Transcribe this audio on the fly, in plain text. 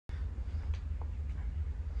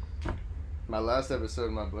My last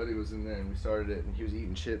episode, my buddy was in there and we started it, and he was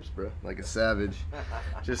eating chips, bro, like a savage,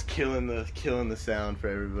 just killing the sound for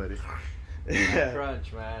everybody. That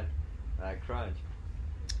crunch, man. That crunch.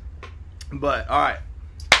 But all right,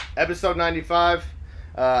 episode 95.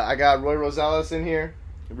 I got Roy Rosales in here,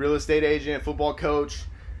 real estate agent, football coach,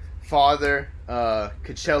 father,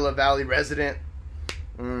 Coachella Valley resident.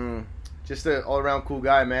 Just an all-around cool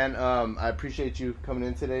guy, man. I appreciate you coming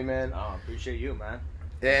in today, man. Oh, I appreciate you, man.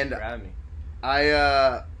 And Thanks for having me.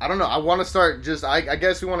 I don't know. I want to start just. I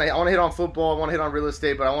guess I want to hit on football. I want to hit on real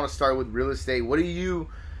estate, but I want to start with real estate. What do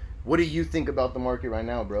you think about the market right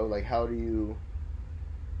now, bro? Like, how do you?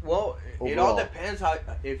 Well, overall? It all depends how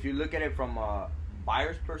if you look at it from a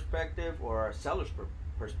buyer's perspective or a seller's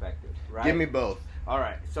perspective, right? Give me both. All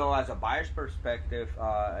right. So as a buyer's perspective,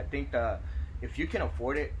 I think if you can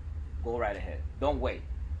afford it, go right ahead. Don't wait.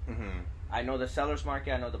 Mm-hmm. I know the seller's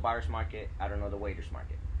market. I know the buyer's market. I don't know the waiter's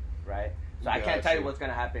market, right? So I can't tell you what's going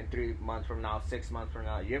to happen 3 months from now, 6 months from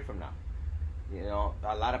now, a year from now. You know,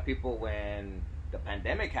 a lot of people, when the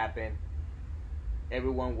pandemic happened,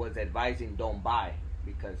 everyone was advising don't buy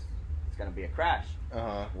because it's going to be a crash.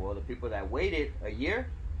 Uh-huh. Well, the people that waited a year,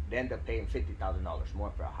 they end up paying $50,000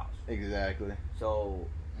 more for a house. Exactly. So,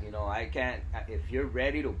 you know, I can't, if you're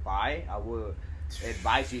ready to buy, I would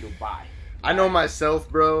advise you to buy. I know myself,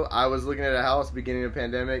 bro. I was looking at a house beginning of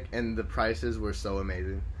pandemic, and the prices were so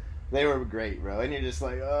amazing. They were great, bro. And you're just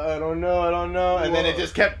like, oh, I don't know. And then it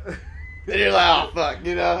just kept... Then you're like, oh, fuck,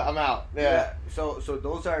 you know, I'm out. Yeah. So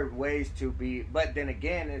those are ways to be... But then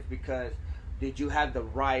again, it's because did you have the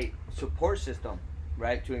right support system,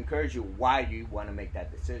 right, to encourage you why you want to make that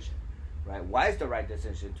decision, right? Why is the right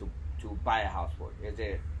decision to buy a house for? Is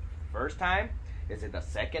it first time? Is it the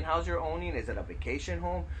second house you're owning? Is it a vacation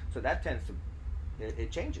home? So that tends to...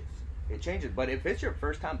 It changes. It changes. But if it's your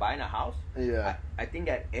first time buying a house, Yeah. I think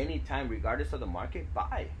at any time, regardless of the market,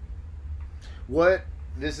 buy.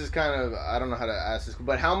 This is kind of, I don't know how to ask this,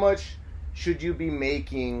 but how much should you be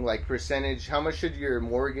making, like percentage, how much should your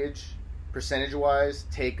mortgage, percentage-wise,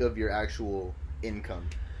 take of your actual income?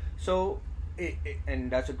 So,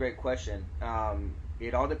 and that's a great question.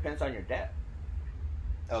 It all depends on your debt.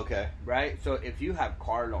 Okay. Right? So if you have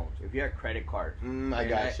car loans, if you have credit cards, I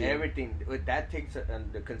got you. everything, that takes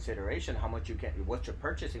into consideration how much what's your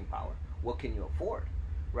purchasing power? What can you afford?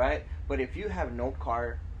 Right? But if you have no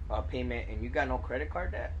car payment and you got no credit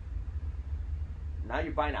card debt, now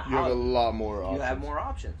you're buying a house. You have a lot more options. You have more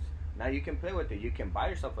options. Now you can play with it. You can buy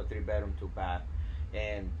yourself a 3-bedroom, 2-bath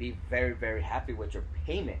and be very, very happy with your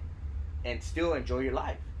payment and still enjoy your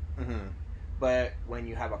life. Mm-hmm. But when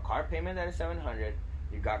you have a car payment that is $700,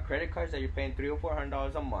 you got credit cards that you're paying $300 or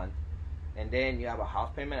 $400 a month, and then you have a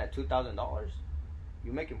house payment at $2,000.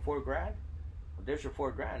 You're making $4,000. There's your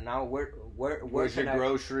 $4,000. Now where's your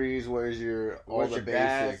groceries? Where's your all the your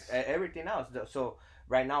basics? gas, everything else. So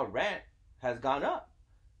right now rent has gone up.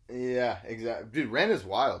 Yeah, exactly. Dude, rent is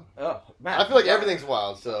wild. Oh man, I feel like everything's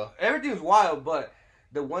wild. So everything's wild, but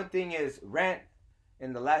the one thing is rent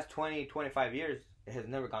in the last 20, 25 years it has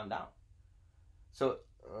never gone down. So.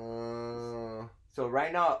 So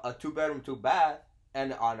right now, a 2-bedroom, 2-bath,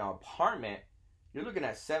 and an apartment, you're looking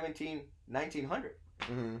at $1,700, $1,900.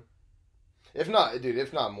 Mm-hmm. If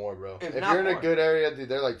not more, bro. If not you're in more. a good area, dude,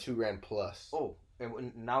 they're like $2,000 plus. Oh,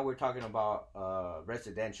 and now we're talking about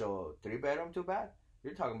residential 3-bedroom, 2-bath.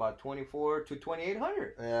 You're talking about $2,400 to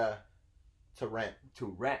 $2,800. Yeah, to rent.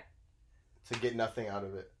 To get nothing out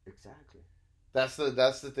of it. Exactly. That's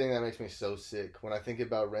the thing that makes me so sick when I think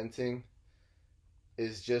about renting.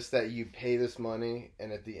 Is just that you pay this money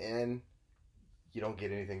and at the end you don't get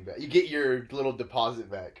anything back. You get your little deposit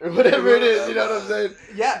back or whatever it is. You know what I'm saying?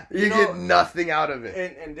 Yeah. You get nothing out of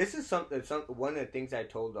it. And this is one of the things I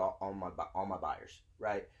told all my buyers,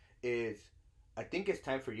 right? Is I think it's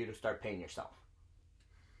time for you to start paying yourself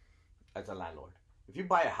as a landlord. If you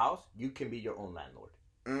buy a house, you can be your own landlord.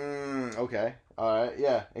 Okay. All right.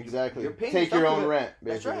 Yeah. Exactly. You're paying Take your yourself own rent.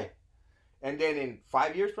 Basically. That's right. And then in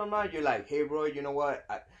 5 years from now, you're like, hey, Roy, you know what?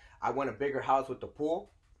 I want a bigger house with the pool.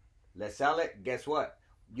 Let's sell it. Guess what?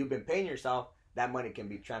 You've been paying yourself. That money can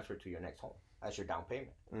be transferred to your next home. That's your down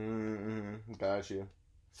payment. Mm-hmm. Got you.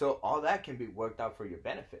 So all that can be worked out for your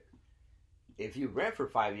benefit. If you rent for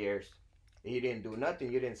 5 years, and you didn't do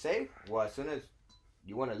nothing, you didn't save, well, as soon as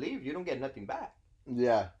you want to leave, you don't get nothing back.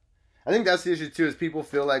 Yeah. I think that's the issue, too, is people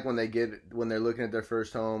feel like when they're looking at their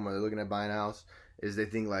first home or they're looking at buying a house, is they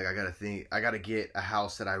think like, I gotta get a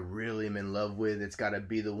house that I really am in love with. It's gotta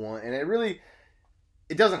be the one. And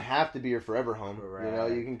it doesn't have to be your forever home. Right. You know,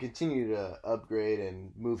 you can continue to upgrade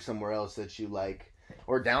and move somewhere else that you like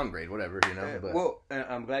or downgrade, whatever, you know. Well, and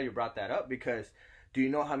I'm glad you brought that up because Do you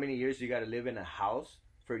know how many years you got to live in a house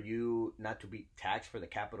for you not to be taxed for the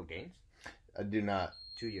capital gains? I do not.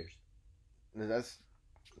 2 years.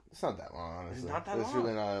 It's not that long, honestly. It's not that It's long.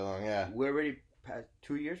 really not that long, yeah. We're already past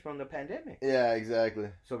 2 years from the pandemic. Yeah, exactly.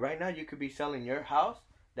 So right now you could be selling your house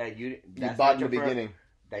that you bought in the beginning.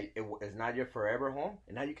 That it is not your forever home,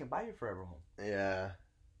 and now you can buy your forever home. Yeah.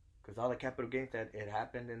 Because all the capital gains that it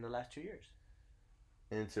happened in the last 2 years.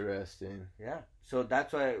 Interesting. Yeah. So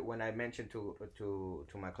that's why when I mentioned to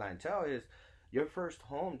my clientele is your first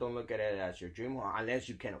home, don't look at it as your dream home unless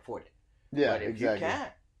you can afford it. Yeah, but if exactly. you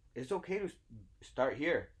can't, it's okay to start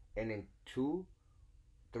here, and in 2,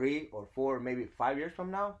 3, or 4, maybe 5 years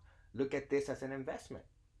from now, look at this as an investment.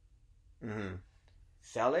 Mm-hmm.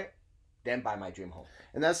 Sell it, then buy my dream home.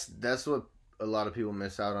 And that's what a lot of people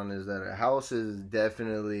miss out on, is that a house is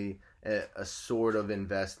definitely a sort of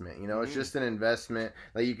investment. You know, it's just an investment.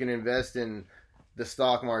 Like, you can invest in the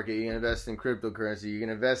stock market, you can invest in cryptocurrency, you can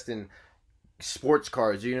invest in sports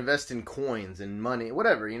cards, you can invest in coins and money,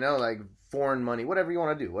 whatever, you know, like foreign money, whatever you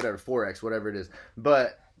want to do, whatever, Forex, whatever it is.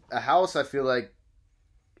 But a house, I feel like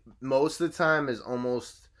most of the time is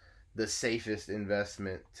almost the safest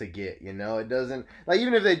investment to get, you know. It doesn't, like,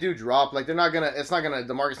 even if they do drop, like, the market's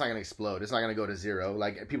not gonna explode, it's not gonna go to zero.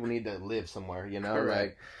 Like, people need to live somewhere, you know.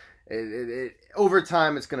 Correct. Like it over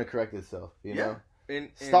time it's gonna correct itself, you know.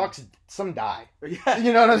 Stocks, some die. Yeah.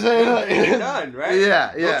 You know what I'm saying? They're done, right?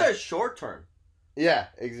 Yeah. Those are short term. Yeah,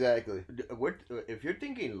 exactly. If you're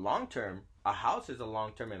thinking long term, a house is a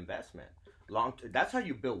long term investment. That's how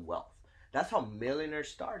you build wealth. That's how millionaires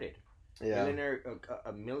started. Yeah.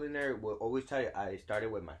 A millionaire will always tell you, I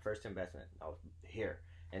started with my first investment. I was here,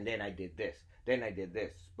 and then I did this, then I did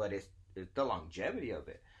this. But it's the longevity of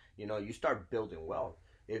it. You know, you start building wealth.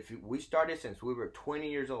 If we started since we were 20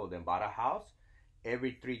 years old and bought a house,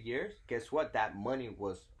 every 3 years, guess what? That money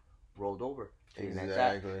was rolled over.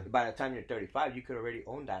 Exactly. By the time you're 35, you could already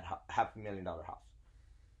own that $500,000 house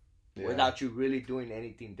without you really doing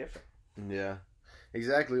anything different. Yeah,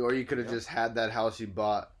 exactly. Or you could have just had that house you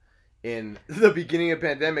bought in the beginning of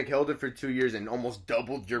pandemic, held it for 2 years, and almost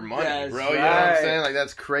doubled your money, bro. Right. You know what I'm saying? Like,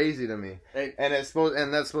 that's crazy to me. And that's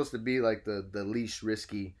supposed to be like the least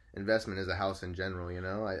risky investment is a house in general. You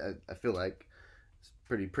know, I feel like it's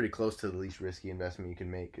pretty close to the least risky investment you can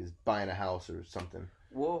make is buying a house or something.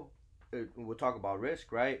 Well, we'll talk about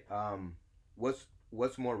risk, right?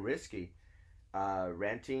 What's more risky,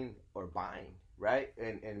 renting or buying, right?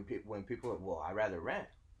 And when people, well, I'd rather rent.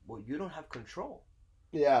 Well, you don't have control.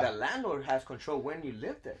 Yeah. The landlord has control when you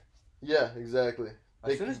live there. Yeah, exactly.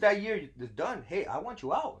 As soon as that year is done, hey, I want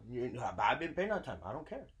you out. I've been paying on time. I don't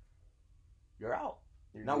care. You're out.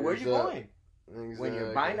 Now, where are you going? Exactly. When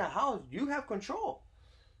you're buying a house, you have control.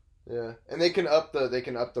 Yeah, and they can up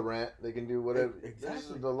the rent. They can do whatever.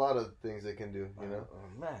 Exactly. There's a lot of things they can do. You know,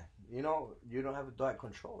 man. You know, you don't have that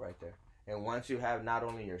control right there. And once you have not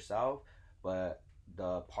only yourself but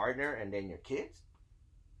the partner and then your kids.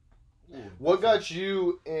 What got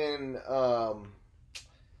you in?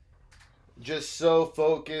 Just so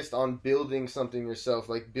focused on building something yourself,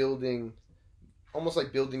 like almost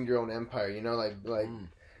like building your own empire. You know,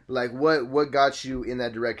 like what got you in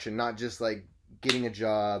that direction? Not just like getting a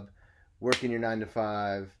job, working your 9 to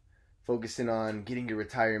 5, focusing on getting your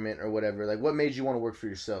retirement or whatever. Like, what made you want to work for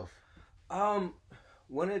yourself? One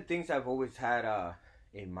of the things I've always had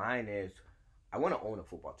in mind is I want to own a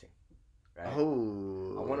football team. Right?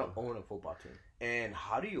 Oh. I want to own a football team. And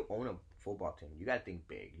how do you own a football team? You got to think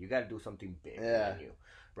big. You got to do something big than you,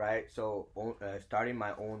 right? So starting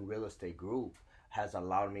my own real estate group has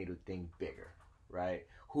allowed me to think bigger, right?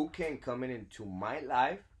 Who can come into my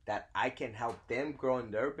life that I can help them grow in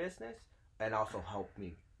their business and also help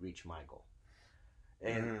me reach my goal.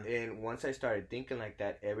 And once I started thinking like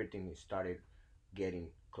that, everything started getting,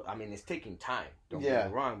 I mean, it's taking time, don't get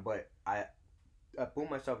me wrong, but I put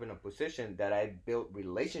myself in a position that I built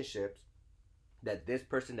relationships that this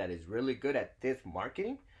person that is really good at this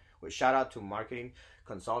marketing, which shout out to marketing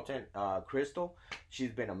consultant Crystal,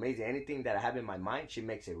 she's been amazing. Anything that I have in my mind, she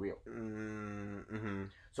makes it real. Mm-hmm.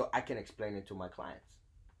 So I can explain it to my clients.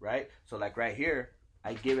 Right, so like right here,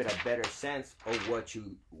 I give it a better sense of what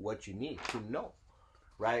you need to know,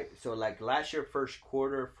 right? So like last year, first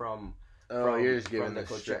quarter from you're just giving the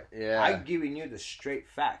straight, I'm giving you the straight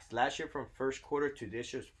facts. Last year from first quarter to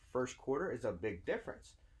this year's first quarter is a big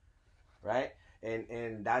difference, right?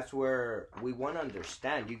 And that's where we want to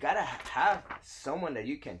understand. You gotta have someone that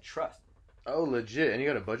you can trust. Oh, legit! And you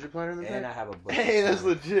got a budget planner in the And thing? I have a budget. Hey, that's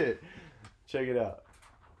legit. Check it out.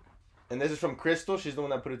 And this is from Crystal? She's the one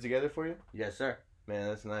that put it together for you? Yes, sir. Man,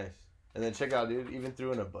 that's nice. And then check out, dude, even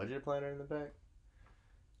threw in a budget planner in the back.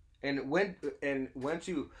 And once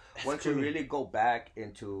you cool. really go back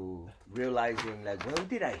into realizing, like, when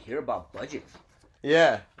did I hear about budget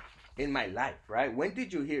Yeah. in my life, right? When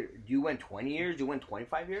did you hear? You went 20 years? You went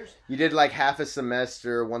 25 years? You did like half a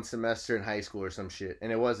semester, one semester in high school or some shit.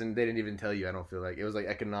 And it wasn't, they didn't even tell you, I don't feel like. It was like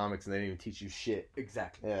economics and they didn't even teach you shit.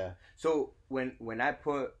 Exactly. Yeah. So when I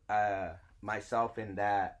put myself in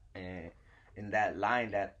that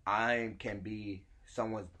line that I can be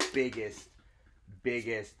someone's biggest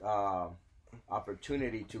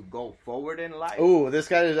opportunity to go forward in life. Oh, this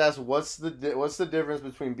guy just asked, what's the difference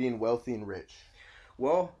between being wealthy and rich?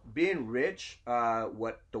 Well, being rich,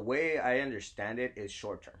 the way I understand it is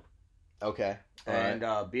short term. Okay. All And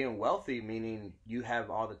right. being wealthy, meaning you have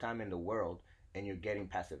all the time in the world and you're getting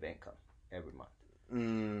passive income every month.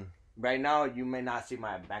 Right now, you may not see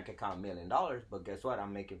my bank account $1 million, but guess what?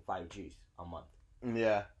 I'm making 5 G's a month.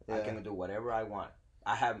 Yeah. I can do whatever I want.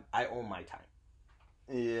 I own my time.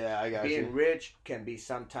 Yeah, I got Being you. rich can be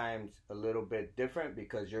sometimes a little bit different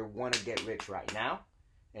because you want to get rich right now,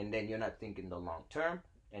 and then you're not thinking the long term,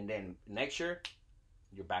 and then next year,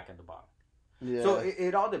 you're back at the bottom. Yeah. So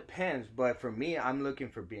it all depends, but for me, I'm looking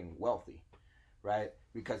for being wealthy, right?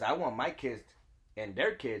 Because I want my kids and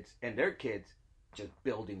their kids just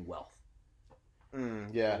building wealth.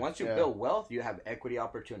 Yeah. And once you build wealth, you have equity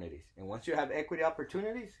opportunities. And once you have equity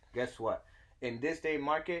opportunities, guess what? In this day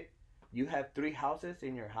market, you have 3 houses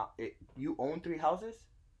in your house. You own 3 houses,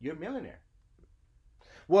 you're a millionaire.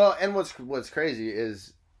 Well, and what's crazy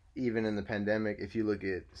is even in the pandemic, if you look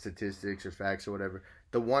at statistics or facts or whatever,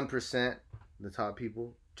 the 1%, the top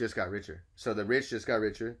people, just got richer. So the rich just got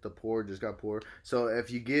richer, the poor just got poorer. So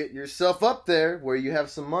if you get yourself up there where you have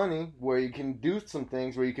some money, where you can do some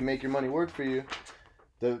things, where you can make your money work for you,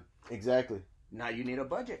 exactly. Now you need a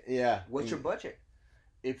budget. Yeah. What's your budget?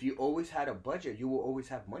 If you always had a budget, you will always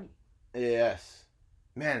have money. Yes.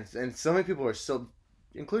 Man, and so many people are so,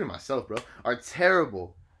 including myself, bro, are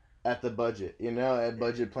terrible at the budget, at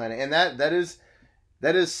budget planning. And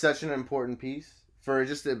that is such an important piece for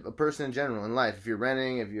just a person in general in life. If you're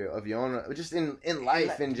renting, if you own, just in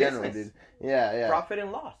life in general, business. dude. Yeah. Profit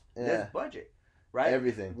and loss. Yeah. There's budget, right?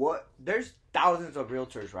 Everything. There's thousands of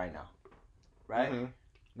realtors right now, right? Mm-hmm.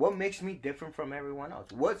 What makes me different from everyone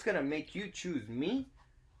else? What's gonna make you choose me?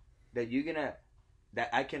 That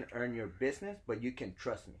I can earn your business, but you can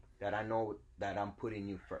trust me. That I know that I'm putting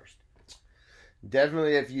you first.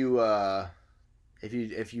 Definitely, if you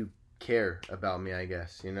care about me, I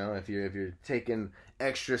guess, if you're taking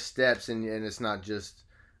extra steps and it's not just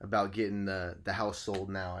about getting the house sold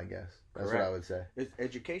now, I guess that's Correct. what I would say. It's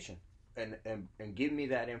education, and give me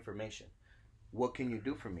that information. What can you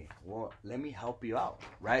do for me? Well, let me help you out,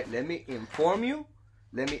 right? Let me inform you.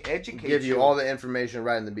 Let me educate you. Give you all the information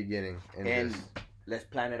right in the beginning, and let's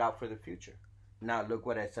plan it out for the future. Now look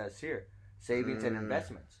what it says here: savings and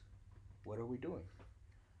investments. What are we doing?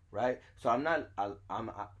 Right? So I'm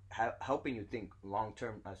helping you think long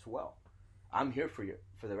term as well. I'm here for you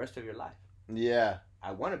for the rest of your life. Yeah.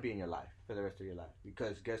 I want to be in your life for the rest of your life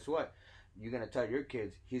because guess what? You're gonna tell your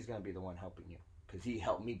kids he's gonna be the one helping you because he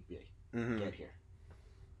helped me get here.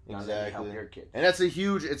 Now exactly. let me help your kids. And it's a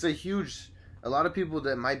huge. A lot of people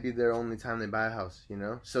that might be their only time they buy a house.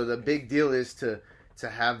 So the big deal is to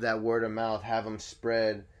have that word of mouth, have them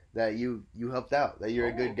spread that you helped out, that you're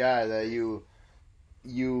a good guy, that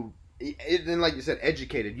and like you said,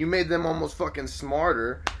 educated. You made them almost fucking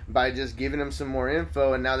smarter by just giving them some more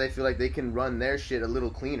info, and now they feel like they can run their shit a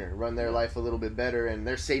little cleaner, run their life a little bit better, and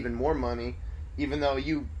they're saving more money, even though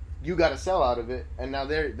you got to sell out of it, and now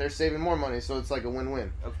they're saving more money, so it's like a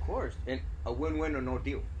win-win. Of course, and a win-win or no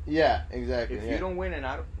deal. Yeah, exactly. If you don't win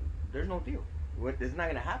there's no deal. It's not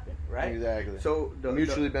gonna happen, right? Exactly. So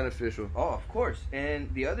mutually beneficial. Oh, of course.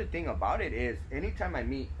 And the other thing about it is, anytime I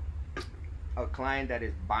meet a client that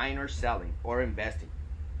is buying or selling or investing,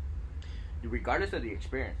 regardless of the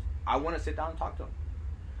experience, I want to sit down and talk to them.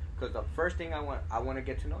 Because the first thing I want to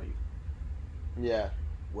get to know you. Yeah.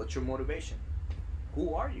 What's your motivation?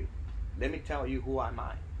 Who are you? Let me tell you who am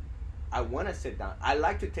I. I want to sit down. I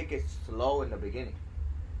like to take it slow in the beginning.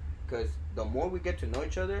 Because the more we get to know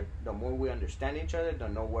each other, the more we understand each other, the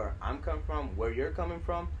know where I'm coming from, where you're coming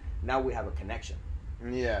from. Now we have a connection.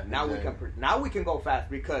 Yeah. Now we can go fast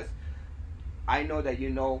because I know that you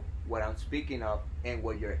know what I'm speaking of and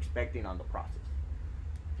what you're expecting on the process.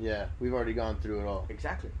 Yeah, we've already gone through it all.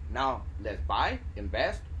 Exactly. Now let's buy,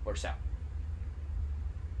 invest, or sell.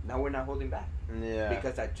 Now we're not holding back. Yeah.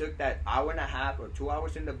 Because I took that hour and a half or 2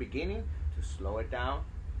 hours in the beginning to slow it down.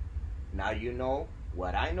 Now you know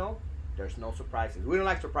what I know. There's no surprises. We don't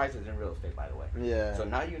like surprises in real estate, by the way. Yeah. So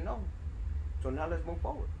now you know. So now let's move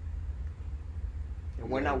forward. and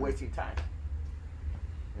we're not wasting time.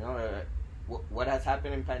 You know, what has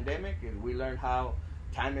happened in pandemic is we learned how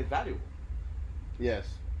time is valuable. Yes.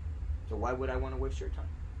 So why would I want to waste your time?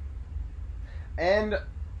 And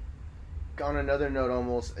on another note,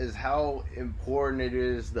 almost, is how important it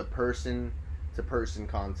is the person-to-person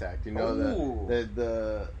contact. You know,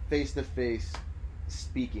 the face-to-face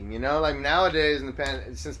speaking. You know, like nowadays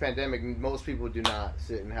since pandemic, most people do not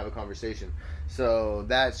sit and have a conversation. So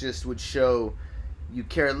that just would show you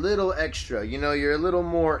care a little extra. You know, you're a little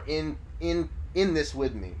more in this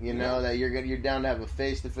with me. You know, that you're down to have a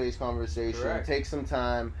face-to-face conversation. Correct. Take some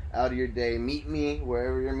time out of your day. Meet me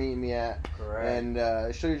wherever you're meeting me at. Correct.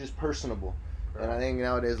 And show you're just personable. Correct. And I think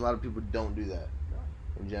nowadays a lot of people don't do that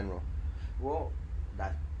in general. Well,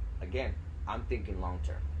 that again, I'm thinking long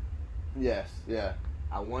term. Yes. Yeah.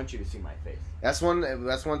 I want you to see my face. That's one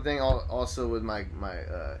thing. Also with my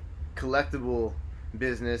collectible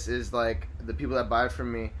business is like the people that buy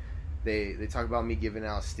from me. They talk about me giving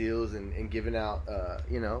out steals and giving out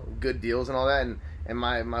good deals and all that, and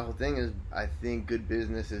my whole thing is I think good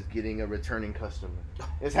business is getting a returning customer.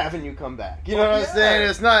 It's having you come back. You know what I'm saying?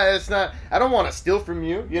 It's not I don't want to steal from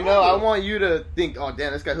you. You know, I want you to think, oh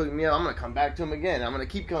damn, this guy hooked me up. I'm gonna come back to him again. I'm gonna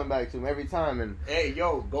keep coming back to him every time. And hey,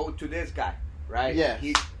 yo, go to this guy, right? Yeah,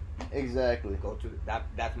 exactly. Go to that.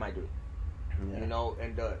 That's my dude. Yeah. You know,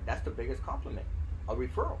 and that's the biggest compliment, a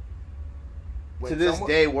referral. To this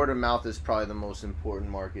day, word of mouth is probably the most important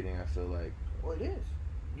marketing, I feel like. Well, it is.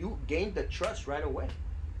 You gain the trust right away.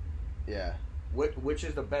 Yeah. Which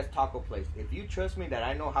is the best taco place? If you trust me that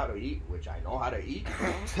I know how to eat, which I know how to eat,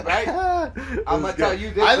 right? I'm going to tell you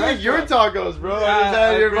this. I think your tacos, bro.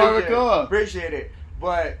 Yeah, your barbacoa. Appreciate it.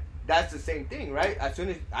 But that's the same thing, right? As soon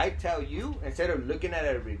as I tell you, instead of looking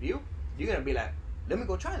at a review, you're going to be like, let me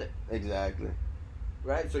go try that. Exactly.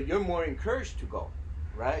 Right? So you're more encouraged to go.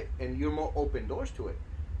 Right? And you're more open doors to it.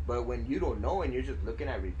 But when you don't know and you're just looking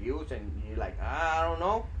at reviews and you're like, I don't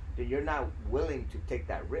know, then you're not willing to take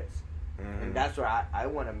that risk. Mm-hmm. And that's where I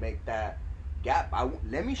want to make that gap.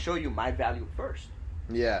 Let me show you my value first.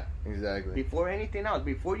 Yeah, exactly. Before anything else,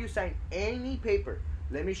 before you sign any paper,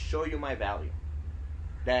 let me show you my value.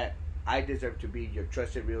 That I deserve to be your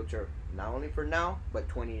trusted realtor, not only for now, but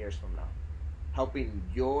 20 years from now. Helping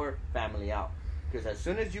your family out. Because as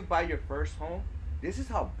soon as you buy your first home, this is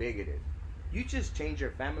how big it is. You just change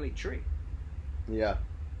your family tree. Yeah.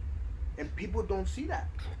 And people don't see that.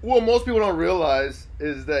 Well, most people don't realize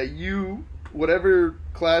is that whatever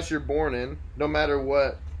class you're born in, no matter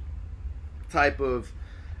what type of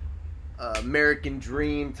American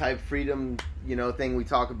dream type freedom, thing we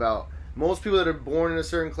talk about, most people that are born in a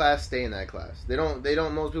certain class stay in that class.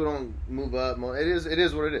 Most people don't move up. It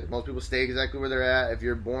is what it is. Most people stay exactly where they're at. If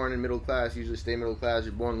you're born in middle class, you usually stay middle class.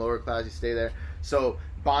 You're born lower class, you stay there. So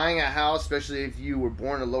buying a house, especially if you were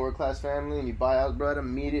born in a lower class family and you buy a house, bro, it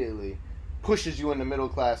immediately pushes you into middle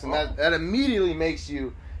class. And that immediately makes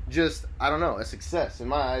you just, I don't know, a success in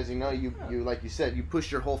my eyes. You like you said, you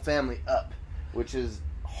push your whole family up, which is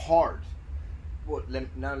hard. Well, let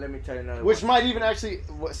me tell you another Which one. might even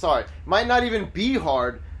might not even be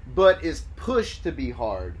hard, but is pushed to be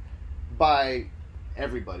hard by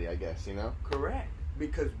everybody, I guess, Correct.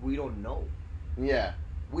 Because we don't know. Yeah.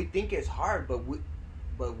 We think it's hard, but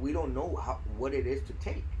we don't know what it is to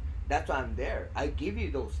take. That's why I'm there. I give you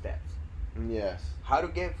those steps. Yes. How to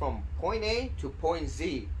get from point A to point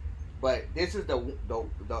Z. But this is the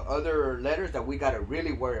other letters that we got to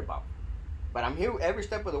really worry about. But I'm here every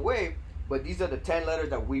step of the way. But these are the 10 letters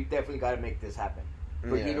that we definitely got to make this happen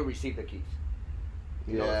for you to receive the keys.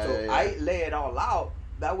 I lay it all out.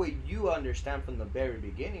 That way you understand from the very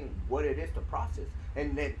beginning what it is to process.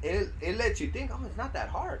 And then it lets you think, oh, it's not that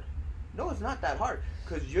hard. No, it's not that hard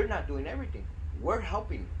because you're not doing everything. We're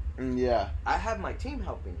helping you. Yeah. I have my team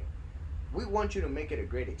helping you. We want you to make it a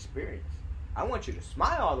great experience. I want you to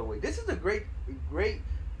smile all the way. This is a great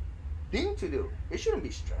thing to do. It shouldn't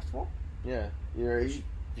be stressful. Yeah. You're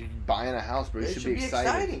buying a house, bro. It should be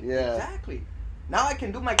exciting. Yeah. Exactly. Now I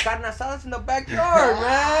can do my carne asadas in the backyard,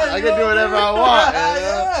 man. I can do whatever I want.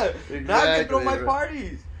 Yeah. Exactly, now I can throw my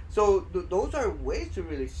parties. So those are ways to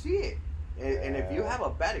really see it. And if you have a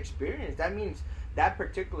bad experience, that means that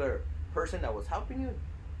particular person that was helping you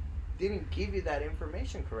didn't give you that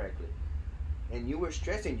information correctly. And you were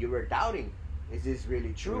stressing, you were doubting. Is this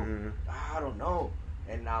really true? Mm-hmm. I don't know.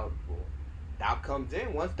 And now doubt comes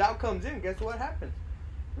in. Once doubt comes in, guess what happens?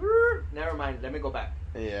 Never mind. Let me go back.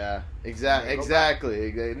 Yeah, exactly.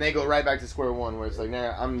 And they go right back to square one, where it's like,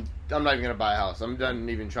 nah, I'm not even gonna buy a house. I'm done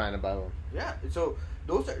even trying to buy one. Yeah. So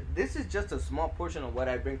this is just a small portion of what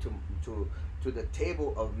I bring to the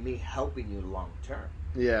table of me helping you long term.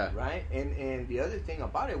 Yeah. right? And the other thing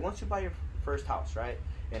about it, once you buy your first house, right,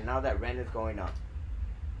 and now that rent is going up,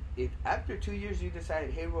 if after 2 years you decide,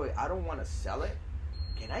 hey Roy, I don't want to sell it,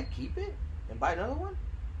 can I keep it and buy another one?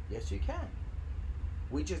 Yes, you can.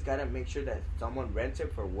 We just gotta make sure that someone rents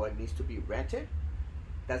it for what needs to be rented,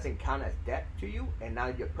 doesn't count as debt to you, and now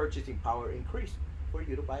your purchasing power increased for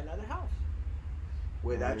you to buy another house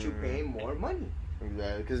without you paying more money.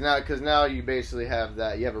 Exactly, because now you basically have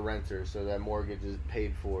that, you have a renter, so that mortgage is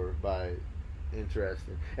paid for by interest.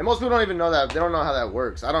 And most people don't even know that. They don't know how that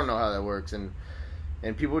works. I don't know how that works, and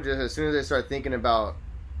people just, as soon as they start thinking about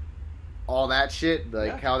all that shit,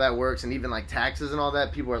 like how that works, and even like taxes and all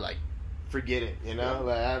that, people are like, forget it, you know?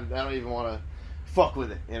 Like I don't even want to fuck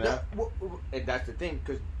with it, you know? And that's the thing,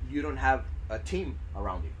 because you don't have a team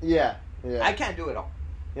around you. Yeah. I can't do it all.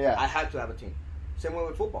 Yeah. I have to have a team. Same way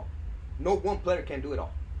with football. No one player can do it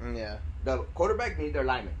all. Yeah. The quarterback needs their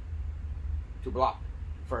lineman to block,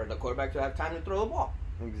 for the quarterback to have time to throw the ball.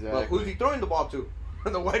 Exactly. But who's he throwing the ball to?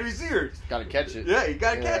 The wide receivers. Got to catch it. Yeah, you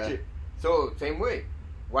got to catch it. So, same way.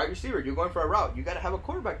 Wide receiver, you're going for a route. You got to have a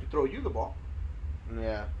quarterback to throw you the ball.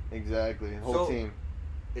 Yeah, exactly. Whole team.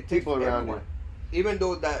 It takes people around you. Even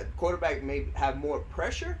though that quarterback may have more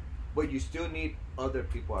pressure, but you still need other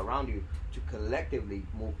people around you to collectively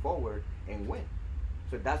move forward and win.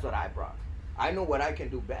 So that's what I brought. I know what I can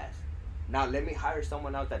do best. Now let me hire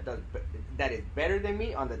someone else that is better than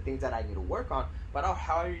me on the things that I need to work on. But I'll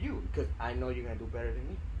hire you because I know you're gonna do better than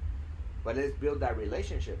me. But let's build that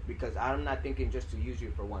relationship, because I'm not thinking just to use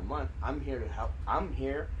you for 1 month. I'm here to help. I'm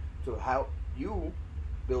here to help you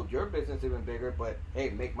build your business even bigger, but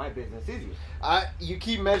hey, make my business easier. You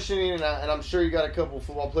keep mentioning, and I'm sure you got a couple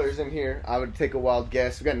football players in here. I would take a wild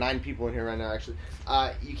guess. We got 9 people in here right now, actually.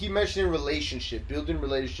 You keep mentioning building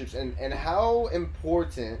relationships, and how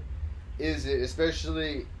important is it,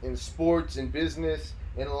 especially in sports, in business,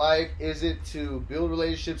 in life, is it to build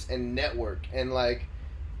relationships and network and like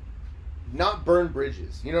not burn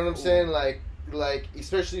bridges? You know what I'm saying? Like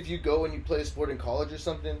especially if you go and you play a sport in college or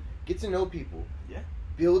something, get to know people. Yeah.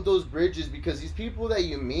 Build those bridges, because these people that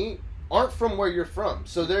you meet aren't from where you're from.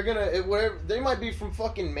 So they're they might be from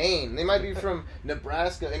fucking Maine. They might be from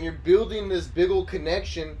Nebraska, and you're building this big old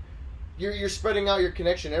connection. You're spreading out your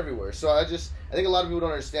connection everywhere. So I think a lot of people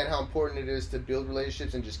don't understand how important it is to build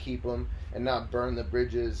relationships and just keep them and not burn the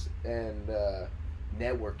bridges, and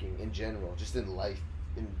networking in general, just in life,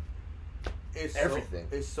 It's everything.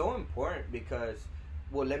 It's so important because,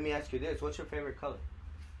 well, let me ask you this. What's your favorite color?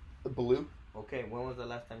 Blue. Okay, when was the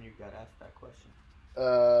last time you got asked that question?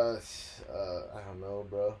 I don't know,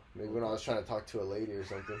 bro. Maybe when I was trying to talk to a lady or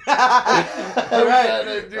something.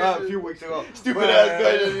 Right. A few weeks ago. Stupid ass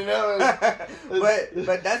question, you know.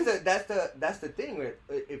 but that's the thing.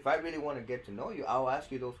 If I really want to get to know you, I'll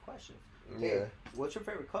ask you those questions. Okay, Yeah. What's your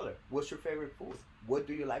favorite color? What's your favorite food? What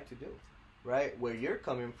do you like to do? Right? Where you're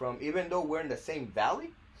coming from, even though we're in the same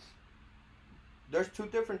valley, there's 2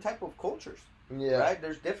 different type of cultures. Yeah. Right?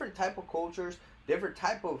 There's different type of cultures, different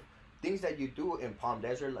type of things that you do in Palm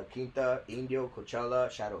Desert, La Quinta, Indio, Coachella,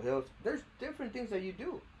 Shadow Hills. There's different things that you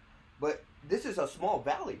do. But this is a small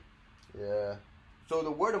valley. Yeah. So the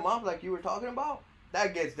word of mouth, like you were talking about,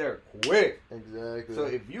 that gets there quick. Exactly. So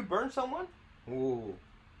if you burn someone, ooh,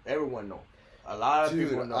 everyone knows. A lot of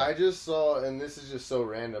people know. I just saw, and this is just so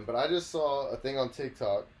random, but I just saw a thing on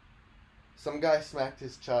TikTok. Some guy smacked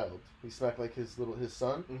his child. He smacked like his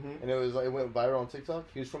son, and it went viral on TikTok.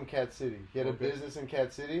 He was from Cat City. He had a business in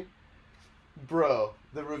Cat City. Bro,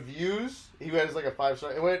 the reviews, he has like a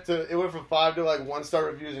 5-star. It went from 5 to like 1-star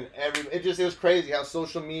reviews, and it was crazy how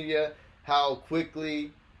social media, how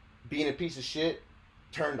quickly being a piece of shit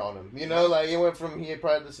turned on him. You know, like it went from, he had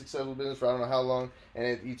probably had the successful business for I don't know how long,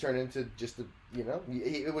 and he turned into just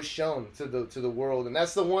it was shown to the world, and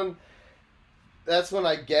that's the one. That's when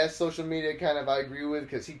I guess social media kind of I agree with,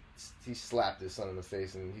 because he slapped his son in the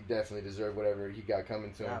face, and he definitely deserved whatever he got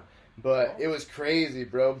coming to him. But it was crazy,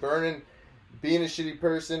 bro. Being a shitty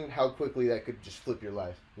person, how quickly that could just flip your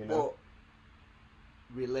life, you know? Well,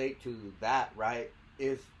 relate to that, right,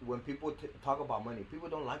 is when people talk about money, people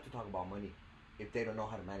don't like to talk about money if they don't know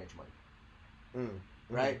how to manage money.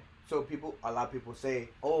 Right? So a lot of people say,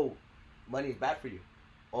 oh, money is bad for you.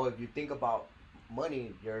 Oh, if you think about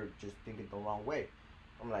money, you're just thinking the wrong way.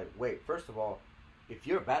 I'm like, wait, first of all, if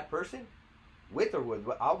you're a bad person, with or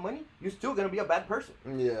without money, you're still going to be a bad person.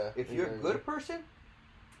 Yeah. If you're a good person,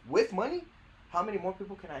 with money, how many more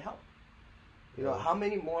people can I help? You know, how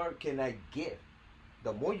many more can I give?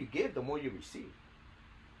 The more you give, the more you receive.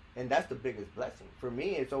 And that's the biggest blessing. For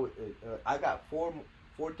me, it's always, I got four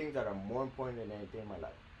things that are more important than anything in my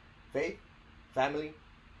life. Faith, family,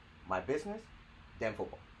 my business, than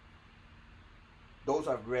football. Those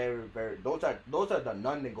are very, very. Those are the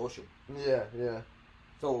non-negotiable. Yeah, yeah.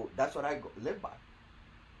 So that's what I live by.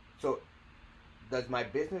 So, does my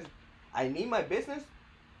business? I need my business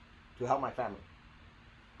to help my family.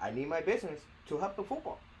 I need my business to help the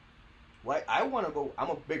football. Why? I want to go.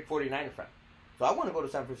 I'm a big 49er fan, so I want to go to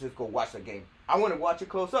San Francisco, watch the game. I want to watch it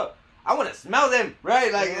close up. I want to smell them,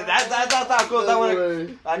 right? Like that's how close I want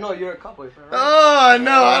to. I know you're a Cowboy fan, right? Oh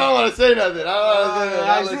no, I don't want to say nothing.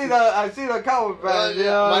 I see the Cowboy fan.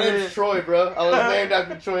 My name's Troy, bro. I was named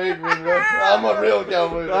after Troy Aikman, bro. I'm a real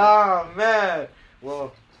Cowboy fan. Oh man,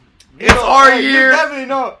 well. It's our year. You definitely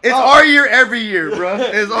know. It's our year every year, bro.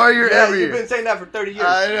 It's our year every year. You've been saying that for 30 years.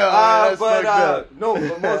 I know.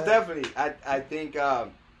 But most definitely, I think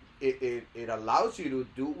it allows you to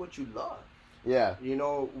do what you love. Yeah. You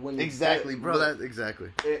know when you exactly, bro. That exactly.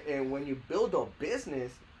 And when you build a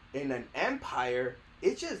business in an empire,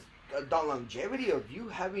 it's just the longevity of you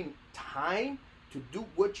having time to do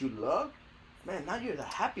what you love. Man, now you're the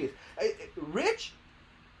happiest. Rich.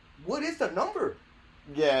 What is the number?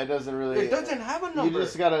 Yeah, it doesn't really. It doesn't have a number. You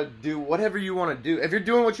just gotta do whatever you want to do. If you're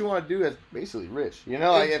doing what you want to do, that's basically rich. You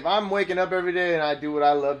know, like if I'm waking up every day and I do what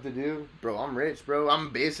I love to do, bro, I'm rich, bro. I'm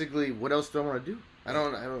basically. What else do I want to do? I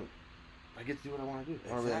don't. I get to do what I want to do. I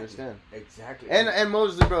don't really understand. Exactly. And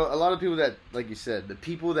mostly, bro, a lot of people that, like you said, the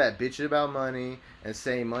people that bitch about money and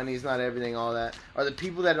say money's not everything, all that, are the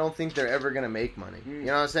people that don't think they're ever gonna make money. You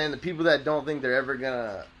know what I'm saying? The people that don't think they're ever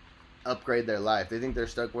gonna upgrade their life. They think they're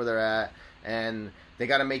stuck where they're at, and they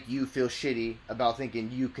got to make you feel shitty about thinking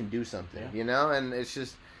you can do something, you know? And it's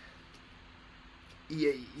just,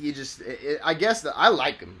 you just, I guess that I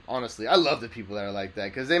like them, honestly. I love the people that are like that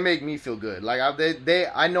because they make me feel good. Like,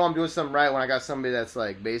 I know I'm doing something right when I got somebody that's,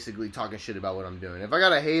 like, basically talking shit about what I'm doing. If I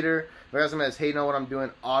got a hater, if I got somebody that's hating on what I'm doing,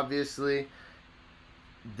 obviously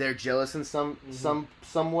they're jealous in some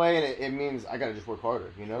way, and it means I got to just work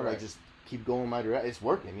harder, you know? Right. Like, just keep going my direction. It's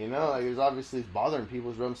working, you know? Like, it's bothering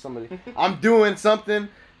people. It's rubbing somebody. I'm doing something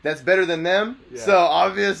that's better than them, so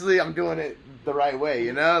obviously I'm doing it the right way,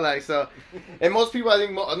 you know? Like, so, and most people, I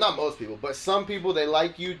think, not most people, but some people, they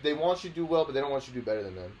like you, they want you to do well, but they don't want you to do better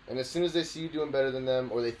than them. And as soon as they see you doing better than them,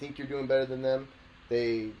 or they think you're doing better than them,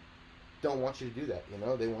 they don't want you to do that, you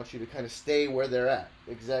know? They want you to kind of stay where they're at.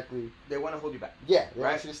 Exactly. They want to hold you back. Yeah, they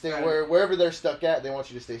want you to stay wherever they're stuck at, they want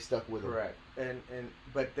you to stay stuck with them. Correct.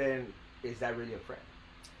 But then, is that really a friend?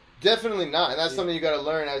 Definitely not, and that's something you got to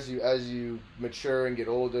learn as you mature and get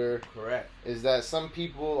older. Correct. Is that some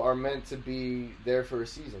people are meant to be there for a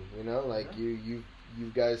season, you know? Like, you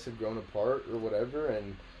guys have grown apart or whatever,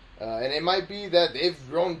 and it might be that they've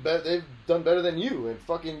done better than you, and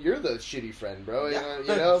fucking you're the shitty friend, bro. Yeah. You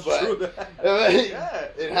know, but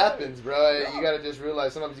it happens, bro. Yeah. You got to just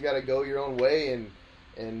realize sometimes you got to go your own way,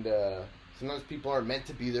 and sometimes people aren't meant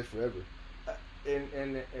to be there forever.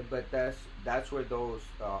 But that's where those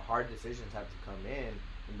hard decisions have to come in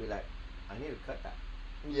and be like, I need to cut that.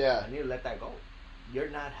 Yeah. I need to let that go. You're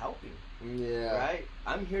not helping. Yeah. Right?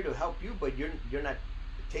 I'm here to help you, but you're not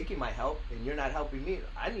taking my help, and you're not helping me.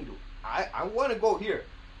 I want to go here.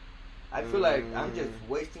 I feel like I'm just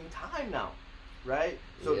wasting time now. Right?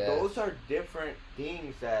 So those are different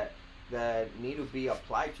things that need to be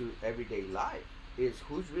applied to everyday life. Is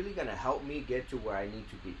who's really going to help me get to where I need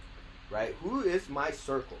to be. Right? Who is my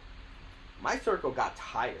circle? My circle got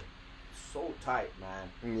tired. So tight,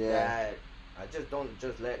 man. Yeah. That I just don't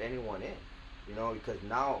let anyone in. You know, because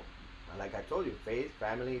now, like I told you, faith,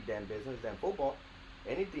 family, then business, then football.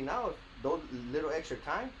 Anything else, those little extra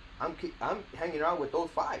time, I'm hanging around with those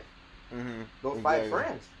five. Mm-hmm. Those five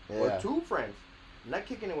friends. Yeah. Or two friends. I'm not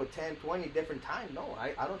kicking it with 10, 20 different times. No,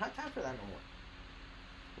 I don't have time for that no more.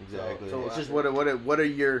 Exactly. So it's just what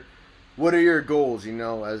are your goals, you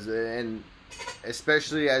know, and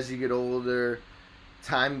especially as you get older,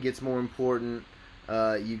 time gets more important.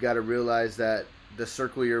 You got to realize that the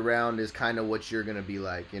circle you're around is kind of what you're going to be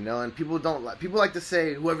like, you know? And people like to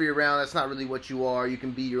say whoever you're around, that's not really what you are. You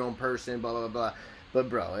can be your own person, blah, blah, blah. But,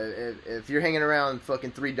 bro, if you're hanging around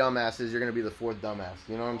fucking three dumbasses, you're going to be the fourth dumbass.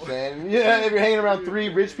 You know what I'm saying? Yeah, if you're hanging around three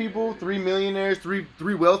rich people, three millionaires, three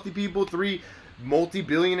wealthy people, three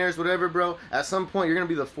multi-billionaires, whatever, bro, at some point you're going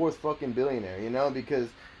to be the fourth fucking billionaire, you know? Because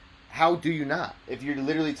how do you not? If you're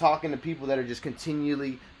literally talking to people that are just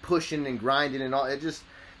continually pushing and grinding and all, it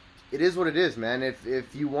is what it is, man.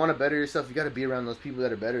 If you want to better yourself, you got to be around those people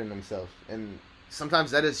that are better than themselves. And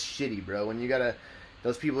sometimes that is shitty, bro. When you got to,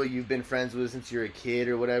 those people you've been friends with since you're a kid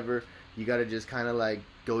or whatever, you got to just kind of like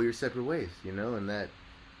go your separate ways, you know? And that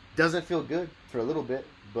doesn't feel good for a little bit,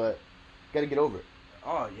 but got to get over it.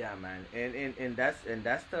 Oh yeah, man. And that's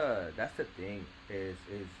the thing is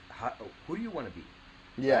who do you want to be?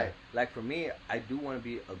 Yeah. Right? Like for me, I do want to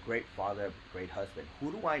be a great father, a great husband.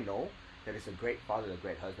 Who do I know that is a great father, a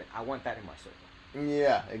great husband? I want that in my circle.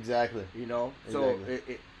 Yeah, exactly. You know, Exactly.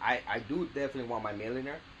 so I do definitely want my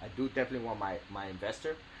millionaire. I do definitely want my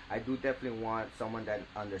investor. I do definitely want someone that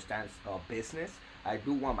understands business. I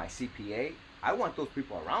do want my CPA. I want those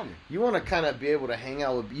people around me. You want to kind of be able to hang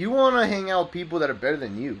out with. You want to hang out with people that are better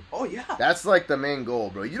than you. Oh yeah. That's like the main goal,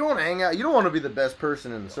 bro. You don't want to hang out. You don't want to be the best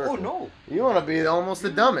person in the circle. Oh no. You want to be almost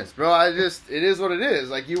the dumbest, bro. It is what it is.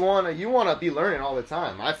 Like you want to be learning all the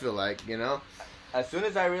time. I feel like, you know. As soon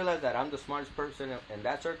as I realize that I'm the smartest person in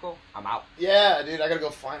that circle, I'm out. Yeah, dude. I gotta go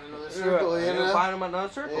find another circle. Yeah, You know. find them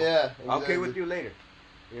another circle. Yeah. Okay with you later.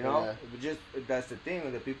 You know, Yeah. But just that's the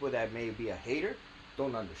thing. The people that may be a hater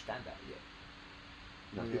don't understand that yet.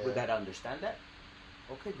 The people Yeah. that understand that,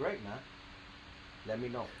 okay, great, man. Let me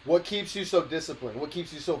know. What keeps you so disciplined? What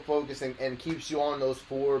keeps you so focused and keeps you on those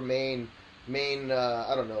four main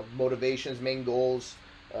I don't know, motivations, main goals?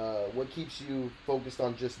 What keeps you focused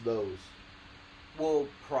on just those? Well,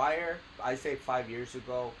 prior, I say 5 years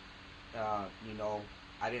ago, you know,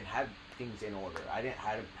 I didn't have things in order. I didn't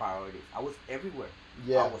have priorities. I was everywhere.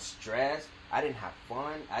 Yeah. I was stressed. I didn't have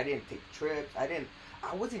fun. I didn't take trips.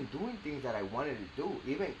 I wasn't doing things that I wanted to do.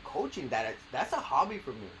 Even coaching, that's a hobby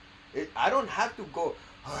for me. I don't have to go,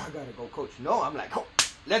 oh, I gotta go coach. No, I'm like, oh,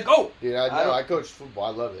 let's go. Dude, I coach football. I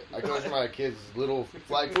love it. I coach my kids' little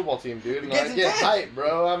flag football team, dude. And I get hyped,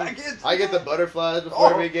 bro. I get the butterflies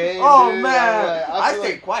before every game. Oh, dude. man. I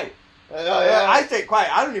stay like, quiet. oh, yeah. I stay quiet.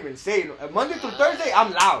 I don't even say it. Monday through Thursday,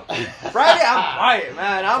 I'm loud. Friday, I'm quiet,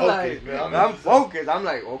 man. I'm Focused, like, man. I'm focused. I'm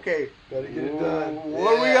like, okay. Gotta get it done.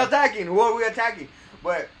 What are we Yeah. attacking? Who are we attacking?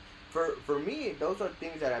 But for me, those are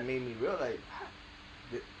things that made me realize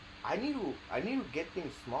that I need to get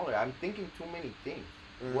things smaller. I'm thinking too many things.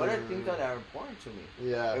 What are things that are important to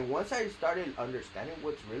me? Yeah. And once I started understanding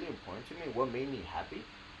what's really important to me, what made me happy,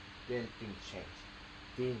 then things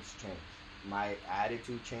changed. My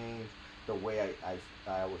attitude changed. The way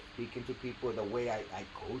I was speaking to people, the way I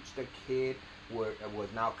coached the kid, was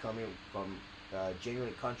now coming from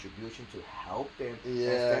genuine contribution to help them. Yeah.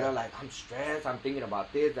 Instead of like, I'm stressed, I'm thinking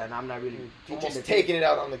about this, and I'm not really teaching Almost the taking kid. it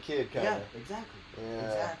out on the kid, kind Yeah, of. exactly. Yeah.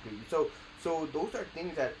 Exactly. So those are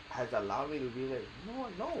things that has allowed me to be like, you know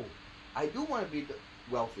what? No, I do want to be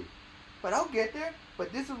wealthy, but I'll get there.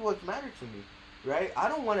 But this is what's mattered to me, right? I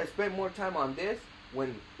don't want to spend more time on this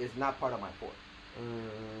when it's not part of my forte.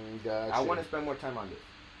 Gotcha. I want to spend more time on this.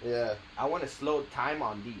 Yeah. I want to slow time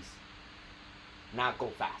on these, not go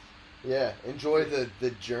fast. Yeah. Enjoy the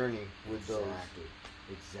journey with those.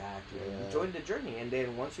 Exactly. Yeah. Enjoy the journey, and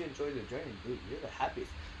then once you enjoy the journey, dude, you're the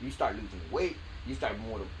happiest. You start losing weight. You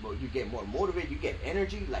get more motivated. You get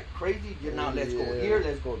energy like crazy. You're now let's go Yeah. here,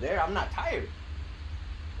 let's go there. I'm not tired.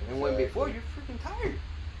 And when Exactly. before you're freaking tired,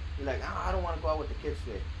 you're like, I don't want to go out with the kids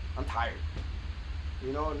today. I'm tired.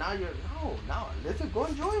 You know, now let's just go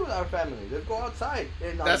enjoy with our family. Let's go outside.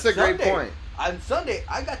 And on That's a great Sunday- point. On Sunday,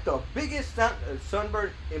 I got the biggest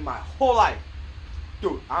sunburn in my whole life.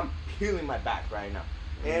 Dude, I'm peeling my back right now.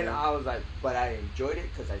 And Yeah. I was like, but I enjoyed it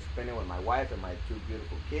because I spent it with my wife and my two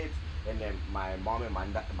beautiful kids. And then my mom and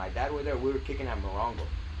my dad were there. We were kicking at Morongo.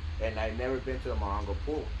 And I'd never been to the Morongo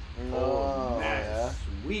pool. Oh, man, yeah.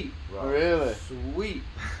 sweet, bro. Really? Sweet.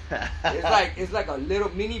 It's like a little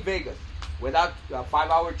mini Vegas without a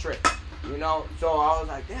 5-hour trip. You know? So I was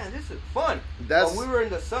like, damn, this is fun. That's- But we were in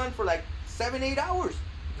the sun for like 7-8 hours.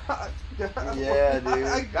 Yeah, dude.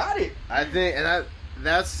 I got it. I think, and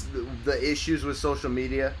that's the issues with social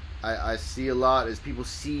media. I see a lot is people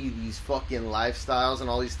see these fucking lifestyles and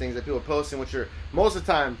all these things that people are posting, which are most of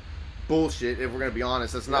the time bullshit. If we're gonna be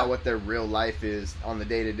honest, that's not what their real life is on the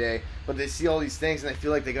day to day. But they see all these things and they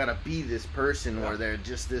feel like they gotta be this person, or they're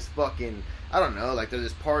just this fucking, I don't know, like they're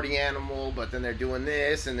this party animal, but then they're doing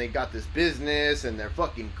this and they got this business and they're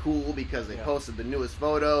fucking cool because they posted the newest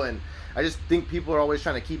photo. And I just think people are always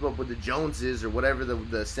trying to keep up with the Joneses or whatever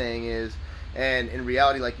the saying is. And in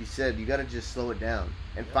reality, like you said, you gotta just slow it down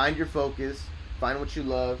and find your focus, find what you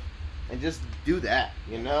love, and just do that,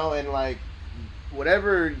 you know? And like,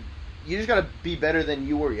 whatever, you just gotta be better than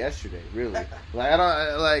you were yesterday, really.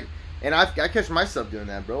 And I catch myself doing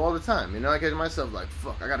that, bro, all the time. You know, I catch myself like,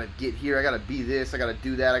 fuck, I gotta get here, I gotta be this, I gotta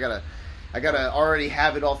do that, I gotta already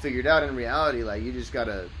have it all figured out. In reality, like, you just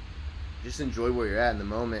gotta just enjoy where you're at in the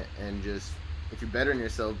moment, and just, if you're bettering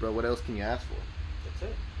yourself, bro, what else can you ask for?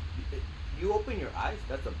 That's it. You open your eyes,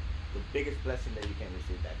 that's the biggest blessing that you can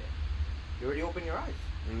receive that day. You already open your eyes.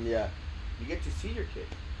 Yeah, You get to see your kid.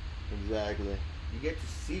 exactly. You get to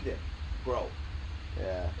see them grow.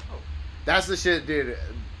 Yeah. Oh. That's the shit, dude.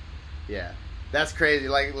 Yeah. That's crazy.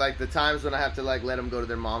 Like the times when I have to like let them go to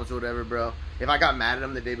their moms or whatever, bro. If I got mad at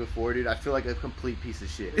them the day before, dude, I feel like a complete piece of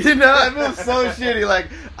shit. You know, I feel so shitty. Like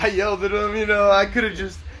I yelled at them, you know. I could have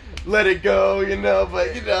just let it go, you know.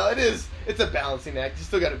 But you know, it's a balancing act. You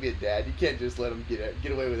still got to be a dad. You can't just let them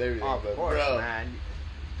get away with everything. Of but, course, bro. man.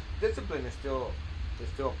 Discipline is still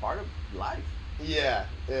a part of life. Yeah.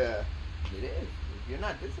 It is. If you're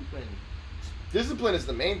not disciplined. Discipline is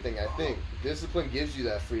the main thing, I think. Discipline gives you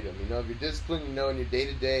that freedom. You know, if you're disciplined, you know, in your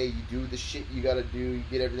day-to-day, you do the shit you gotta do, you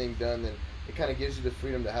get everything done, then it kind of gives you the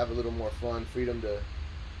freedom to have a little more fun, freedom to,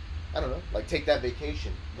 I don't know, like take that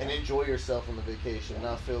vacation and enjoy yourself on the vacation,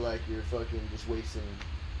 not feel like you're fucking just wasting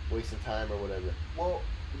time or whatever. Well,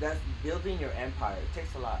 that's building your empire. It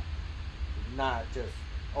takes a lot. Not just,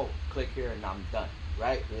 click here and I'm done,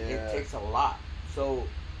 right? Yeah. It takes a lot. So,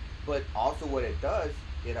 but also what it does,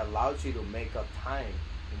 it allows you to make up time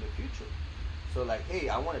in the future. So like, hey,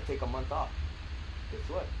 I want to take a month off. Guess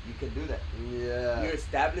what? You can do that. Yeah. You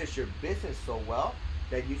establish your business so well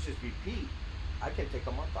that you just repeat, I can take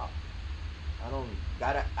a month off. I don't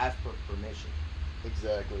gotta ask for permission.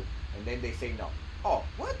 Exactly. And then they say no. Oh,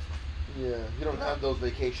 what? Yeah. You don't have those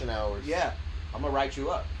vacation hours. Yeah. I'm gonna write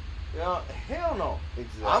you up. You know, hell no.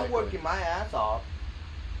 Exactly. I'm working my ass off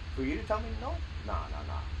for you to tell me no? Nah.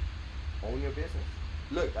 Own your business.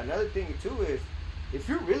 Look, another thing too is, if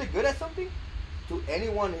you're really good at something, to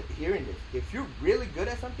anyone hearing this, if you're really good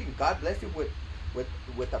at something, God bless you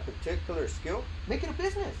with a particular skill, make it a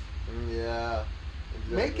business. Yeah.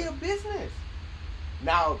 Exactly. Make it a business.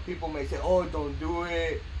 Now, people may say, oh, don't do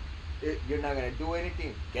it. You're not going to do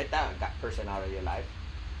anything. Get that person out of your life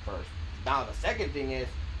first. Now, the second thing is,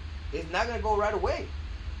 it's not going to go right away.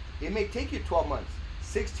 It may take you 12 months,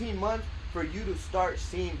 16 months for you to start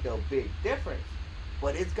seeing the big difference.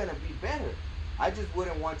 But it's going to be better. I just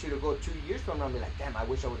wouldn't want you to go 2 years from now and be like, damn, I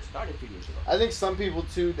wish I would have started 2 years ago. I think some people,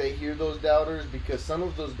 too, they hear those doubters because some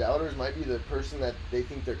of those doubters might be the person that they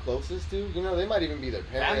think they're closest to. You know, they might even be their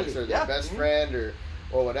parents or their best friend or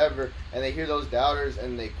whatever. And they hear those doubters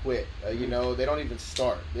and they quit. You know, they don't even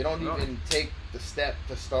start. They don't even take the step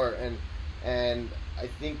to start. And I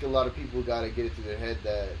think a lot of people got to get it through their head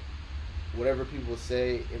that whatever people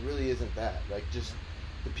say, it really isn't that. Like, just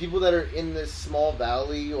the people that are in this small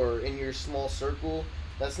valley or in your small circle,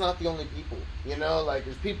 that's not the only people. You know, like,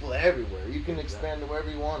 there's people everywhere. You can expand to wherever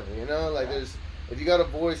you want to, you know? Like, there's, if you got a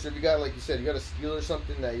voice or if you got, like you said, you got a skill or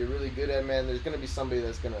something that you're really good at, man, there's going to be somebody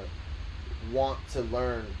that's going to want to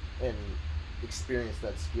learn and experience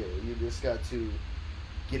that skill. You just got to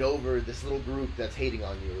get over this little group that's hating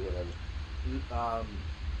on you or whatever.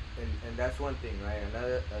 And that's one thing, right?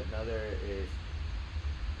 Another is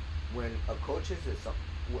when a coach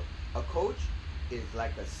is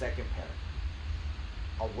like a second parent,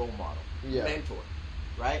 a role model, mentor,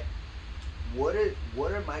 right? What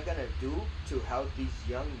am I gonna do to help these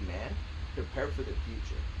young men prepare for the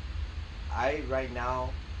future? I right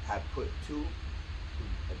now have put two.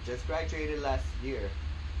 I just graduated last year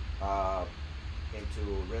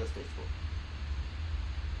into real estate school.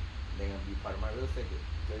 They're gonna be part of my real estate group.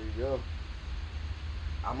 There you go.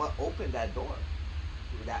 I'm gonna open that door.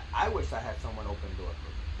 That I wish I had someone open the door for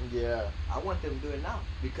me. Yeah. I want them to do it now,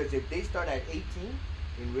 because if they start at 18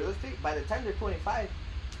 in real estate, by the time they're 25,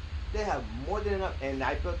 they have more than enough. And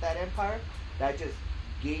I built that empire that just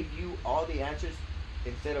gave you all the answers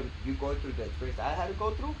instead of you going through the experience I had to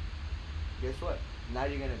go through. Guess what? Now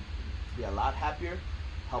you're gonna be a lot happier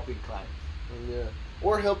helping clients. Yeah.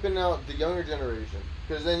 Or helping out the younger generation,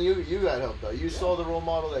 because then you got helped out. You saw the role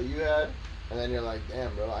model that you had, and then you're like,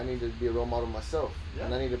 damn, bro, I need to be a role model myself,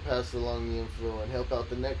 and I need to pass along the info and help out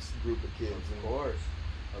the next group of kids. Of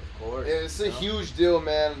course. It's a huge deal,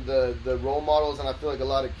 man. The role models, and I feel like a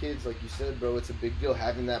lot of kids, like you said, bro, it's a big deal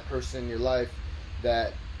having that person in your life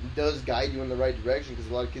that does guide you in the right direction, because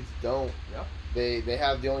a lot of kids don't. Yeah. They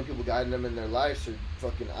have the only people guiding them in their lives are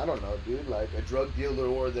fucking, I don't know, dude, like a drug dealer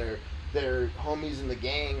or their homies in the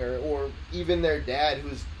gang, or even their dad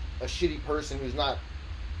who's a shitty person who's not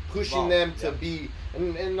pushing them to be,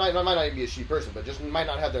 and might not even be a shitty person, but just might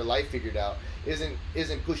not have their life figured out,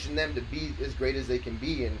 isn't pushing them to be as great as they can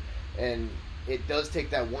be, and it does take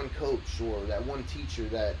that one coach or that one teacher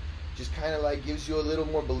that just kind of like gives you a little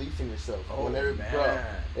more belief in yourself. Man. Bro,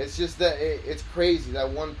 it's just that it's crazy, that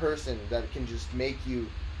one person that can just make you,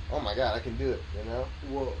 oh my god, I can do it, you know?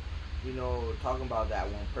 Well, you know, talking about that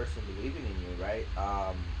one person believing in you, right?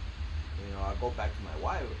 You know, I go back to my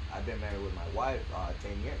wife. I've been married with my wife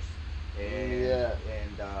 10 years.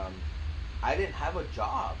 And I didn't have a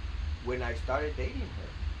job when I started dating her.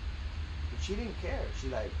 But she didn't care. She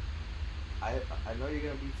like, I know you're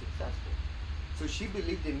going to be successful. So she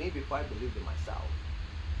believed in me before I believed in myself.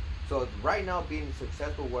 So right now, being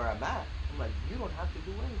successful where I'm at, I'm like, you don't have to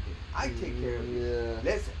do anything. I take care of you.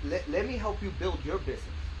 Yeah. Let me help you build your business.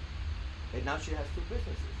 And now she has 2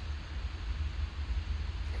 businesses.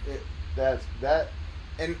 That's that.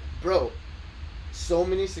 And bro, so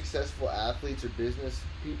many successful athletes or business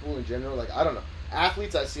people in general. Like, I don't know,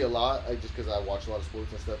 athletes I see a lot, like, just because I watch a lot of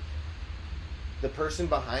sports and stuff. The person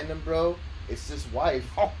behind them, bro, it's this wife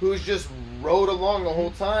who's just rode along the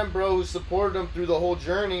whole time, bro, who supported them through the whole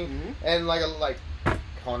journey. And like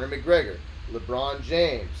Conor McGregor, LeBron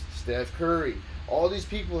James, Steph Curry, all these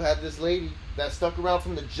people had this lady that stuck around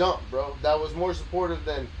from the jump, bro, that was more supportive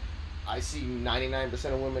than I see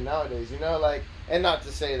 99% of women nowadays, you know, like, and not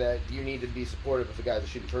to say that you need to be supportive if a guy's a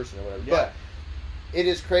shitty person or whatever, but it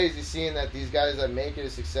is crazy seeing that these guys that make it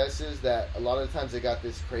as successes, that a lot of the times they got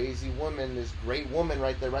this crazy woman, this great woman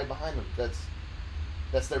right there, right behind them.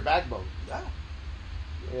 That's their backbone. Yeah.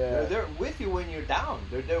 Yeah. They're with you when you're down.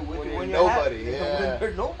 They're there with you when you're nobody. happy. Yeah. When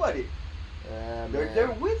they're nobody. Yeah, they're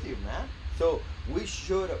there with you, man. So we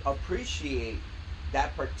should appreciate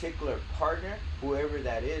that particular partner, whoever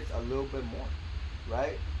that is, a little bit more,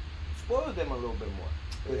 right? Spoil them a little bit more,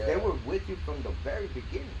 because they were with you from the very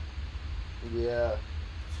beginning. Yeah.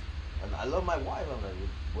 And I love my wife. I'm like,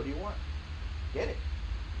 what do you want? Get it,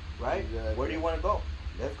 right? Exactly. Where do you want to go?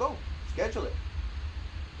 Let's go. Schedule it,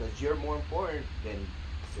 because you're more important than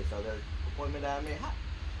this other appointment that I may have.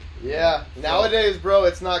 Yeah. Nowadays, bro,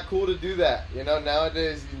 it's not cool to do that. You know,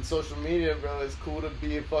 nowadays in social media, bro, it's cool to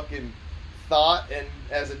be a fucking thought, and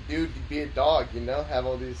as a dude to be a dog, you know, have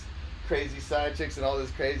all these crazy side chicks and all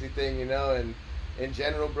this crazy thing, you know, and in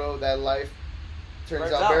general, bro, that life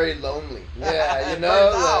turns out very lonely. Yeah, you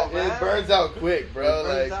know, it burns out quick, bro. It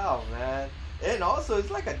burns out, man. And also,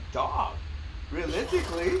 it's like a dog,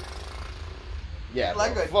 realistically. Yeah,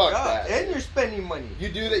 like bro, a fuck dog, that. and you're spending money. You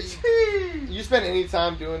do that. You spend any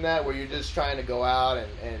time doing that where you're just trying to go out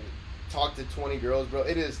and talk to 20 girls, bro.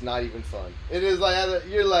 It is not even fun. It is like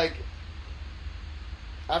you're like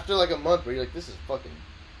after like a month, bro. You're like, this is fucking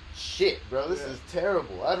shit, bro. This is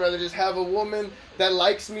terrible. I'd rather just have a woman that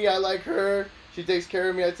likes me. I like her. She takes care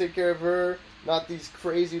of me. I take care of her. Not these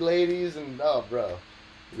crazy ladies and bro.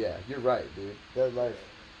 Yeah, you're right, dude. That life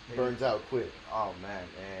burns out quick. Oh man,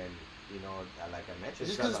 and you know, like I mentioned,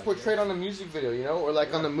 just because it's portrayed on the music video, you know, or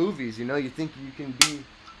like on the movies, you know, you think you can be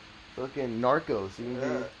fucking Narcos. You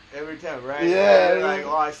can be every time, right? Yeah. Like,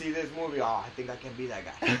 oh, I see this movie. Oh, I think I can be that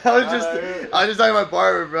guy. I was just talking to my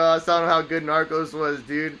barber, bro. I was telling him how good Narcos was,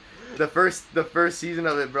 dude. The first season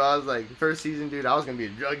of it, bro. I was like, first season, dude. I was gonna be a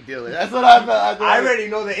drug dealer. That's what I felt. I already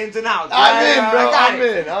know the ins and outs. I'm in,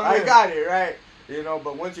 bro. I got it, right? You know,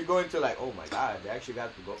 but once you go into like, oh my god, they actually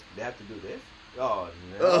got to go. They have to do this. Oh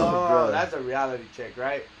no, bro. That's a reality check,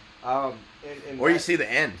 right? Or you see the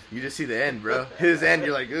end. You just see the end, bro. His end.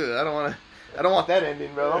 You're like, ugh, I don't want that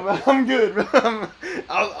ending, bro. I'm good, bro.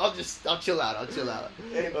 I'll chill out.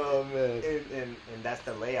 Oh man. And that's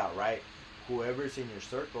the layout, right? Whoever's in your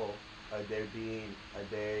circle, are they being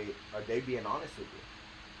honest with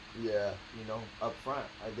you? Yeah. You know, up front,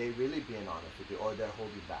 are they really being honest with you, or they're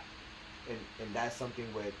holding back? And that's something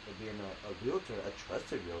with being a realtor, a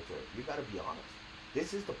trusted realtor. You got to be honest.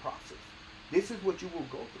 This is the process. This is what you will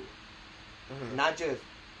go through. Mm-hmm. Not just,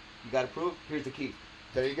 you got to prove, here's the key.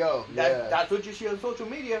 There you go. That's what you see on social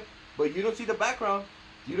media, but you don't see the background.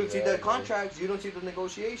 You don't see the contracts. You don't see the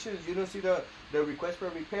negotiations. You don't see the request for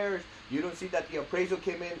repairs. You don't see that the appraisal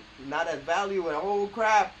came in not at value and oh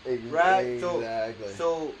crap, right? Exactly.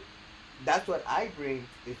 So that's what I bring.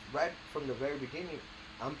 Is right from the very beginning.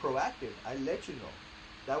 I'm proactive. I let you know.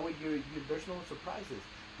 That way, there's no surprises.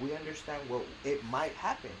 We understand what it might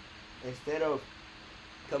happen, instead of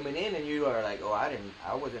coming in and you are like, oh, I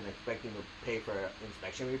wasn't expecting to pay for an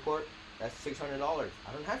inspection report. That's $600. I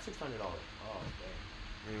don't have $600. Oh,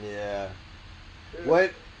 dang. Yeah.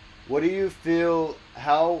 What do you feel?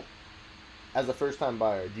 How, as a first time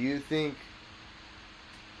buyer, do you think?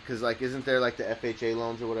 Because like, isn't there like the FHA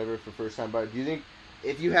loans or whatever for first time buyers? Do you think,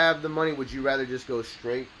 if you have the money, would you rather just go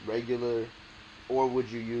straight regular, or would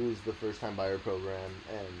you use the first time buyer program?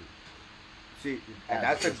 And see, and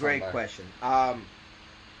that's a great question.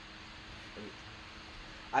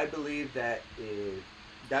 I believe that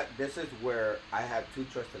this is where I have 2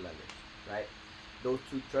 trusted lenders, right? Those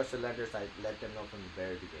 2 trusted lenders, I let them know from the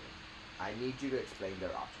very beginning. I need you to explain their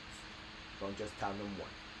options. Don't just tell them one.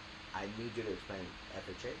 I need you to explain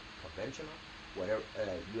FHA, conventional, whatever,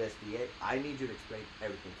 USDA. I need you to explain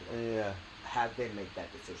everything to them. Yeah. Have them make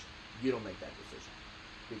that decision. You don't make that decision.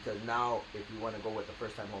 Because now, if you want to go with the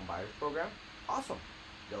first time home buyers program, awesome.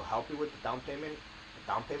 They'll help you with the down payment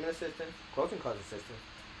down payment assistance, closing cost assistance,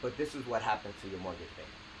 but this is what happens to your mortgage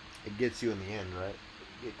payment. It gets you in the end, right?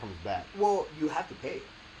 It comes back. Well, you have to pay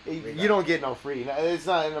it. You don't get no free. It's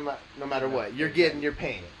not no matter what. You're paying it.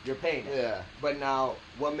 You're paying it. Yeah. But now,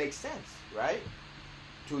 what makes sense, right?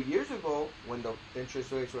 2 years ago, when the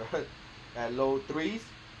interest rates were at low 3s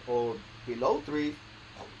or below 3s,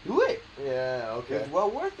 do it. Yeah, okay. It's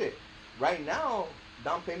well worth it. Right now,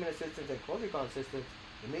 down payment assistance and closing cost assistance,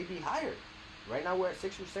 it may be higher. Right now, we're at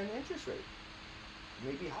 6% interest rate. It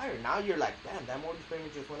may be higher. Now you're like, damn, that mortgage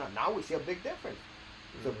payment just went up. Now we see a big difference.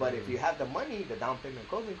 So, but if you have the money, the down payment,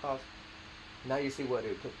 closing costs, now you see what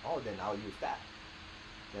it took. Oh, then I'll use that.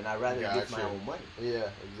 Then I'd rather use my own money. Yeah,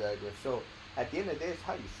 exactly. So at the end of the day, it's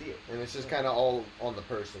how you see it. And it's just kind of all on the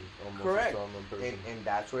person. Almost. Correct. It's all on the person. And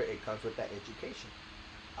that's where it comes with that education.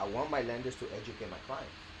 I want my lenders to educate my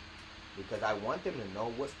clients because I want them to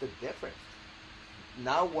know what's the difference.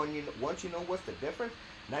 Now, once you know what's the difference,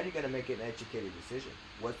 now you're going to make an educated decision.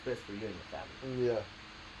 What's best for you and your family? Yeah.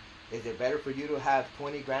 Is it better for you to have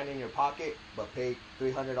 20 grand in your pocket but pay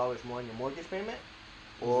 $300 more in your mortgage payment,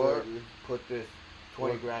 or put this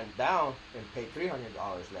 20 grand down and pay $300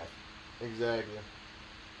 less? Exactly.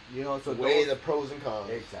 You know, so weigh the pros and cons.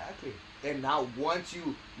 Exactly. And now, once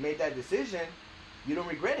you made that decision, you don't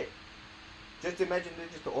regret it. Just imagine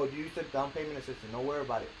you used the down payment assistance. Don't worry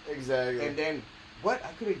about it. Exactly. And then, what?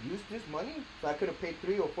 I could have used this money, so I could have paid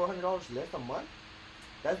 $300 or $400 less a month.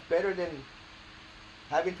 That's better than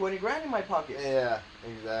having 20 grand in my pocket. Yeah,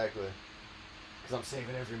 exactly. Because I'm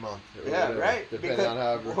saving every month. Yeah, whatever, right. Depending on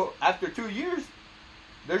however. Well, after 2 years,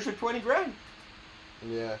 there's your 20 grand.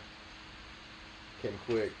 Yeah. Came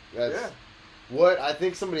quick. What I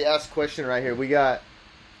think somebody asked a question right here. We got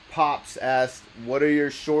Pops asked, "What are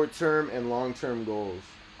your short-term and long-term goals?"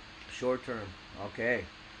 Short-term, okay.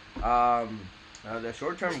 The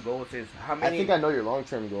short-term goals is how many? I think I know your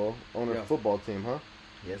long-term goal. Own a football team, huh?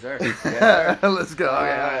 Yes, sir. Yes, sir. Let's go.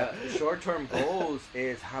 Short-term goals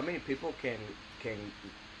is how many people can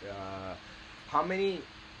how many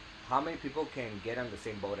people can get on the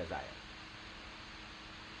same boat as I am.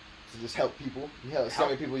 To just help people. Yeah, how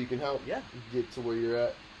many people you can help. Yeah. Get to where you're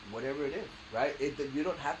at. Whatever it is, right? You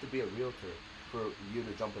don't have to be a realtor for you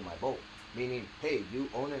to jump in my boat. Meaning, hey, you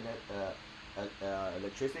own an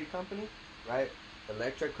electricity company, right?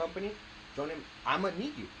 Electric company. I'm gonna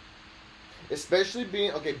need you. Especially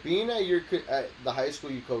being at the high school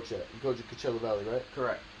you coach at. You coach at Coachella Valley, right?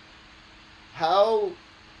 Correct.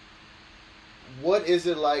 What is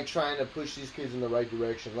it like trying to push these kids in the right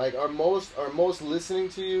direction? Like, are most listening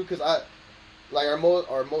to you? Because are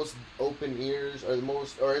most open ears,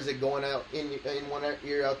 or is it going out in one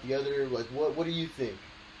ear out the other? Like, what do you think?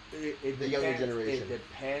 The younger generation. It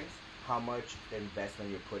depends how much investment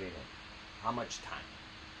you're putting in, how much time.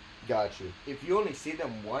 Got you. If you only see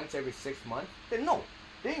them once every 6 months, then no,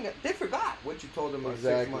 they forgot what you told them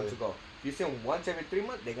 6 months ago. If you see them once every 3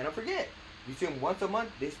 months, they're gonna forget. If you see them once a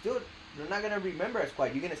month, they're not gonna remember as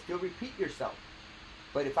quite. You're gonna still repeat yourself.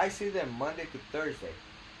 But if I see them Monday to Thursday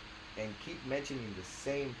and keep mentioning the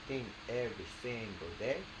same thing every single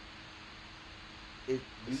day, it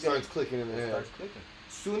starts clicking in the head. It starts clicking.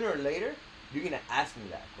 Sooner or later, you're gonna ask me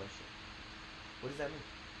that question. What does that mean?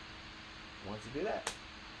 Once you do that,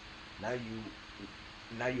 now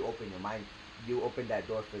you open your mind. You open that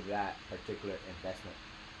door for that particular investment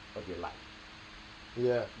of your life.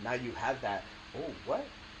 Yeah. Now you have that. Oh, what?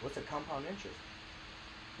 What's a compound interest?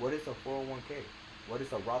 What is a 401k? What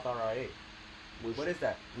is a Roth IRA? What is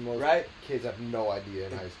that? Most right? Kids have no idea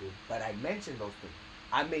in high school. But I mentioned those things.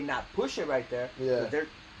 I may not push it right there, but they're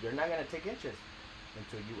not going to take interest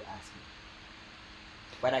until you ask me.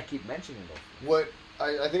 But I keep mentioning those things. What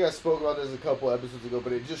I think I spoke about this a couple episodes ago,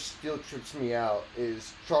 but it just still trips me out,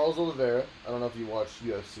 is Charles Oliveira. I don't know if you watch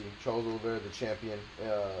UFC. Charles Oliveira, the champion.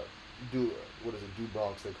 Du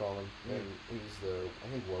Bronx they call him, and he's the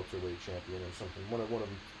welterweight champion or something. One of them,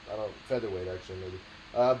 I don't know, featherweight actually maybe.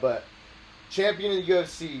 But champion in the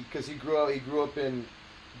UFC because he grew up in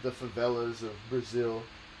the favelas of Brazil,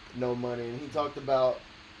 no money, and he talked about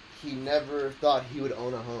he never thought he would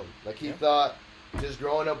own a home. Like he thought, just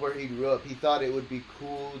growing up where he grew up, he thought it would be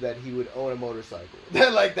cool that he would own a motorcycle.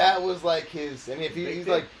 That was like his, and if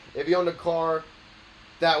if he owned a car,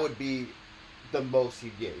 that would be the most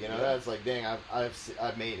he'd get, you know. That's like, dang,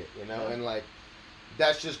 I've made it, you know. And like,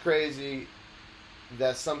 that's just crazy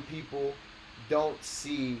that some people don't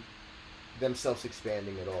see themselves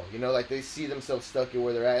expanding at all, you know. Like they see themselves stuck in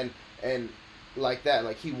where they're at, and like that,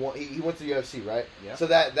 like he went to the UFC, right? Yeah. So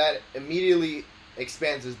that immediately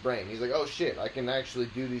expands his brain. He's like, oh shit, I can actually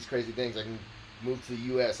do these crazy things. I can move to the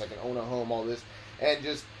US, I can own a home, all this, and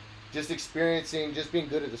just just experiencing, just being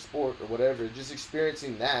good at the sport or whatever, just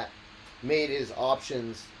experiencing that made his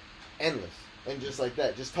options endless. And just like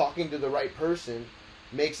that, just talking to the right person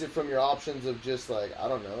makes it from your options of just like, I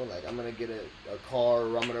don't know, like I'm going to get a car,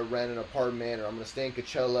 or I'm going to rent an apartment, or I'm going to stay in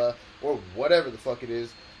Coachella, or whatever the fuck it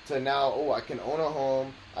is, to now, oh, I can own a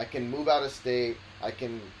home, I can move out of state, I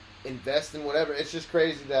can invest in whatever. It's just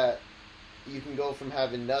crazy that you can go from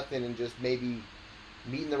having nothing and just maybe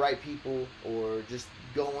meeting the right people or just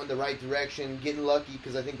going the right direction, getting lucky,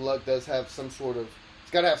 because I think luck does have some sort of,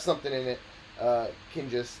 it's got to have something in it, can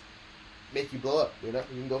just make you blow up, you know?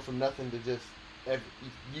 You can go from nothing to just,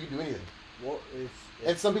 you can do anything. Well,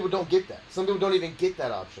 and some people don't get that. Some people don't even get that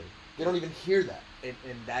option. They don't even hear that. And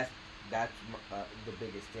that's the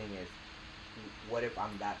biggest thing is, what if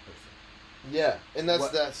I'm that person? Yeah, and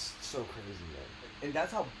that's so crazy, man. And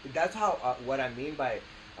that's how what I mean by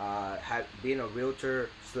being a realtor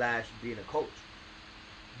 / being a coach.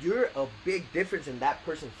 You're a big difference in that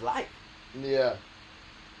person's life. Yeah.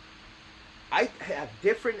 I have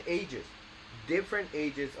different ages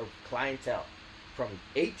of clientele, from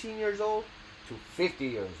 18 years old to 50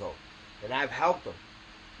 years old, and I've helped them.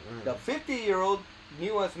 The 50-year-old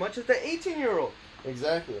knew as much as the 18-year-old.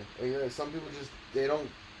 Exactly. Yeah, some people just,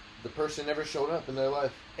 the person never showed up in their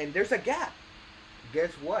life. And there's a gap.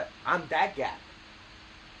 Guess what? I'm that gap.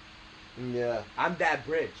 Yeah. I'm that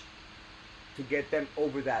bridge to get them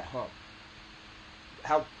over that hump.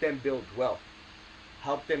 Help them build wealth.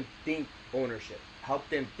 Help them think ownership. Help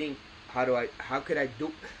them think, how can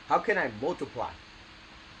I multiply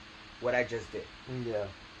what I just did? Yeah.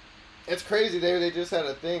 It's crazy. They just had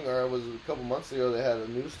a thing, or it was a couple months ago, they had a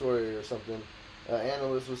news story or something.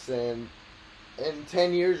 Analyst was saying, in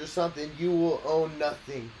 10 years or something, you will own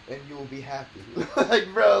nothing and you will be happy.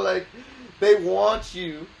 Like, bro, like, they want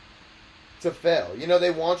you to fail. You know,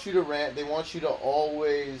 they want you to rent. They want you to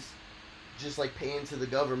always just, like, pay into the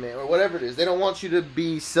government or whatever it is. They don't want you to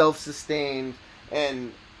be self-sustained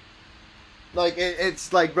and, like,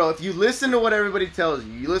 it's like, bro, if you listen to what everybody tells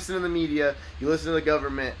you, you listen to the media, you listen to the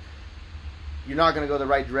government, you're not going to go the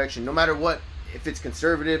right direction. No matter what, if it's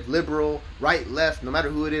conservative, liberal, right, left, no matter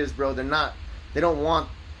who it is, bro, they don't want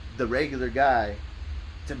the regular guy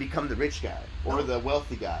to become the rich guy or the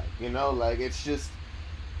wealthy guy. You know, like, it's just,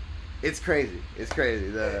 it's crazy. It's crazy.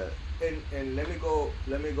 And let me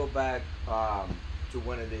go back to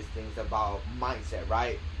one of these things about mindset,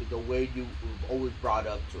 right? The way you've always brought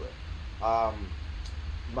up to it.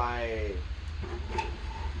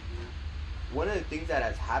 One of the things that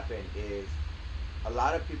has happened is a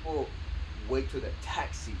lot of people wait till the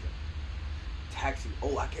tax season.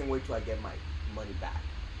 Oh, I can't wait till I get my money back.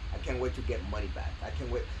 I can't wait to get money back. I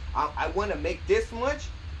can't wait. I want to make this much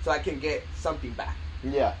so I can get something back.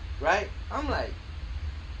 Yeah. Right? I'm like,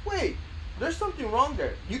 wait, there's something wrong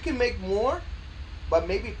there. You can make more, but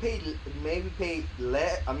maybe pay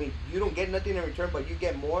less. I mean, you don't get nothing in return, but you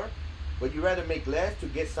get more. But you rather make less to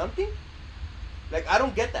get something? Like, I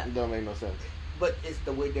don't get that. It don't make no sense. But it's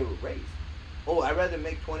the way they were raised. Oh, I'd rather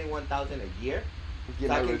make $21,000 a year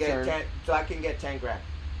so I can get 10 grand.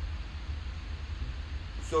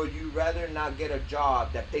 So you rather not get a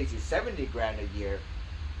job that pays you 70 grand a year,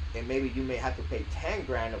 and maybe you may have to pay 10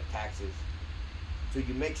 grand of taxes. So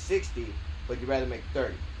you make 60, but you rather make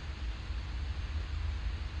 30.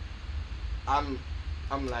 I'm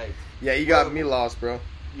like, yeah, you got me lost, bro.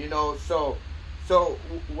 You know, so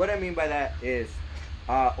what I mean by that is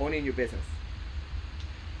owning your business.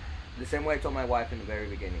 The same way I told my wife in the very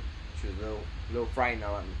beginning. She was a little frightened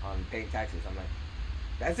on paying taxes. I'm like,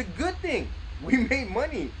 that's a good thing. We made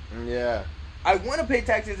money. Yeah. I want to pay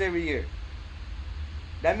taxes every year.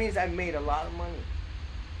 That means I made a lot of money.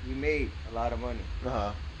 We made a lot of money.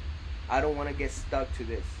 Uh-huh. I don't want to get stuck to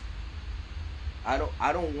this. I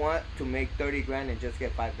don't want to make 30 grand and just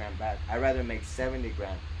get 5 grand back. I'd rather make 70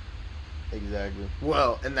 grand. Exactly.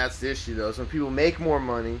 Well, and that's the issue, though. So when people make more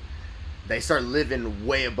money, they start living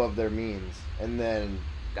way above their means. And then...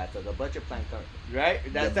 That's the budget plan comes, right?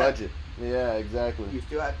 That's the budget. Yeah, exactly. You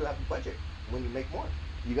still have to have a budget when you make more.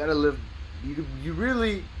 You gotta live... You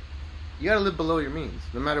really... You gotta live below your means,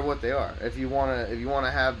 no matter what they are. If you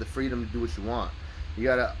wanna have the freedom to do what you want, you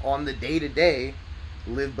gotta, on the day-to-day,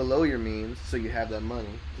 live below your means so you have that money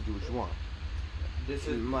to do what you want. This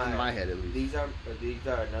is in my head, at least. These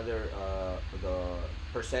are another the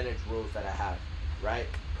percentage rules that I have, right?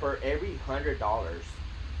 Per every $100,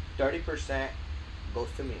 30% goes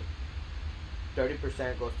to me.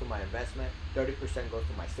 30% goes to my investment. 30% goes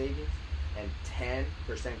to my savings, and 10%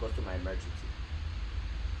 goes to my emergency.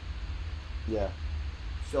 Yeah.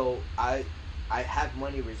 So I have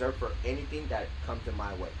money reserved for anything that comes in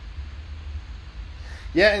my way.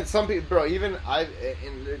 Yeah, and some people, bro, even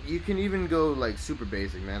and you can even go like super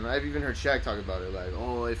basic, man. I've even heard Shaq talk about it, like,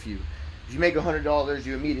 oh, if you make $100,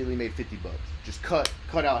 you immediately made $50. Just cut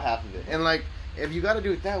out half of it, and like, if you got to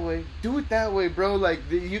do it that way, bro. Like,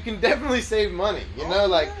 you can definitely save money. You know,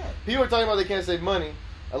 like people are talking about they can't save money.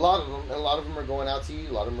 A lot of them are going out to eat.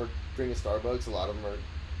 A lot of them are drinking Starbucks. A lot of them are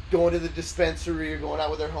going to the dispensary or going out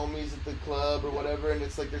with their homies at the club or whatever. And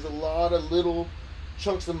it's like there's a lot of little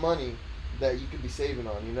chunks of money that you could be saving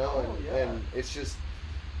on, you know, and it's just,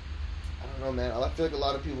 I don't know, man. I feel like a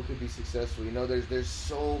lot of people could be successful. You know, there's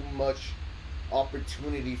so much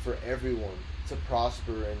opportunity for everyone to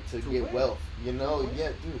prosper and to get win. Wealth. You know,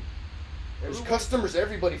 yeah, dude. There's customers, for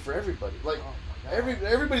everybody. Like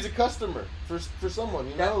everybody's a customer for someone.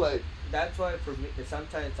 You know, like that's why for me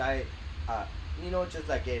sometimes I, you know, just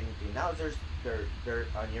like anything. Now there's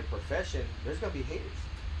on your profession. There's gonna be haters.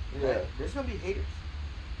 Right? Yeah. There's gonna be haters.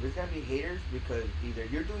 There's gonna be haters because either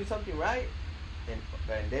you're doing something right, and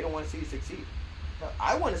they don't want to see you succeed.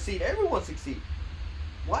 I want to see everyone succeed.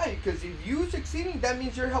 Why? Because if you succeeding, that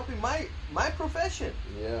means you're helping my profession.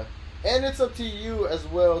 Yeah, and it's up to you as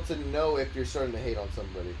well to know if you're starting to hate on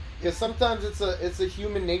somebody. Because sometimes it's a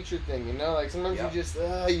human nature thing, you know. Like sometimes you just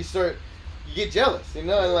you get jealous, you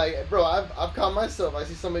know. And like, bro, I've caught myself. I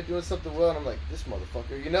see somebody doing something well, and I'm like, this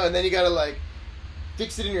motherfucker, you know. And then you gotta like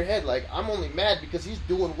fix it in your head, like, I'm only mad because he's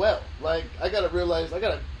doing well. Like, I gotta realize, I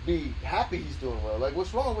gotta be happy he's doing well. Like,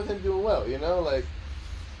 what's wrong with him doing well, you know? Like,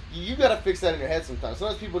 you gotta fix that in your head sometimes.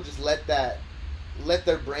 Sometimes people just let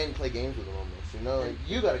their brain play games with them almost, you know? Like,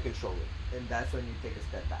 you gotta control it. And that's when you take a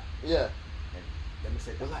step back. Yeah. And let me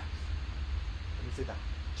sit down. Relax. Let me sit down.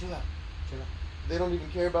 Chill out. They don't even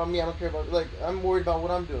care about me. I don't care about, like, I'm worried about what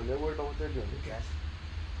I'm doing. They're worried about what they're doing. Yes.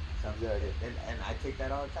 Exactly. And I take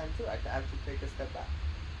that all the time too. I have to take a step back,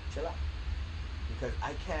 chill out, because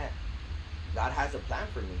I can't. God has a plan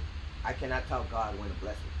for me. I cannot tell God when to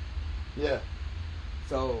bless me. Yeah.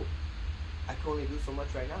 So I can only do so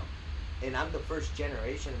much right now, and I'm the first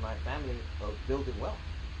generation in my family of building wealth.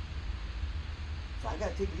 So I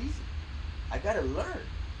gotta take it easy. I gotta learn.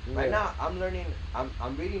 Yeah. Right now, I'm learning.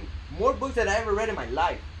 I'm reading more books than I ever read in my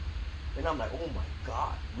life, and I'm like, oh my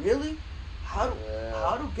God, really? How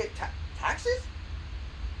to get taxes?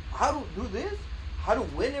 How to do this? How to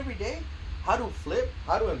win every day? How to flip?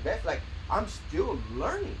 How to invest? Like, I'm still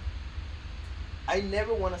learning. I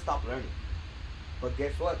never want to stop learning. But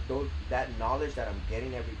guess what? That knowledge that I'm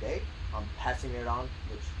getting every day, I'm passing it on,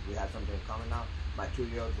 which we have something in common now. My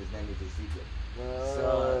 2-year-old, his name is Ezekiel.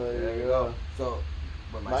 So there you go. So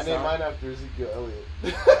mine after Ezekiel Elliott.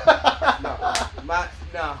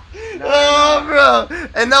 No. Oh, bro.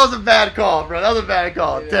 And that was a bad call, bro. That was a bad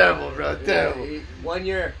call. Yeah, terrible, bro. Terrible. 1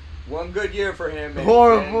 year. One good year for him. And,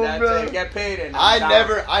 horrible, and bro. Get paid. And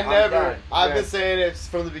I've been saying it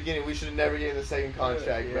from the beginning. We should have never given the second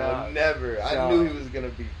contract, bro. Never. So, I knew he was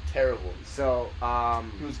going to be terrible. So,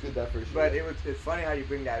 he was good that first year. But it's funny how you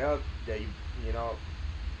bring that up. That you know,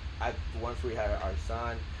 once we had our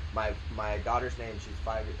son, my daughter's name, she's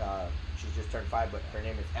 5. She's just turned 5, but her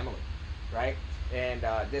name is Emily, right? And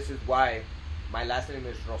this is why my last name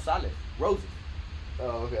is Rosales, Roses.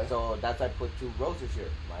 Oh, okay. So that's why I put 2 roses here.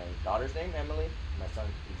 My daughter's name, Emily. My son,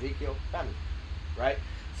 Ezekiel, family, right?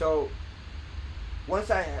 So once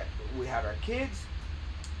we had our kids,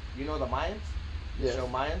 you know the Mayans? Yeah. Show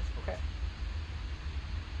Mayans? Okay.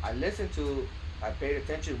 I paid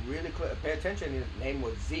attention really close. Pay attention, his name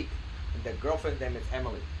was Zeke. And the girlfriend's name is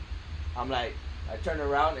Emily. I'm like, I turned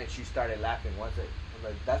around and she started laughing once. I'm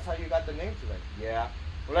like, that's how you got the name? She's like, yeah.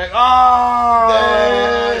 We're like, oh!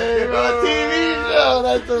 Dang, a TV show.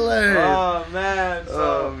 That's hilarious. Oh, man.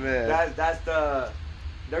 So man. That's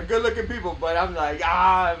they're good looking people, but I'm like,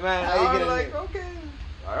 man. How you get like, okay.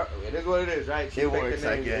 All right, it is what it is, right? It works,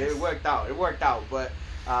 I guess. It worked out. But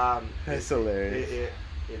that's hilarious.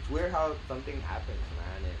 It's weird how something happens,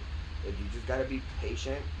 man. And you just got to be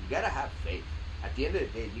patient. You got to have faith. At the end of the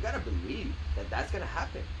day, you got to believe that that's going to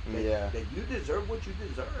happen. That you deserve what you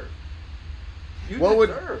deserve.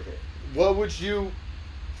 What would you,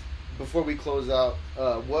 before we close out,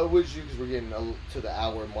 what would you, because we're getting to the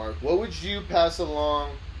hour mark, what would you pass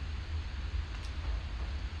along,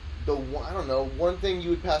 one thing you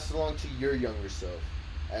would pass along to your younger self?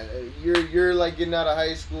 You're like getting out of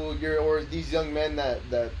high school, or these young men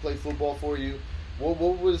that play football for you, what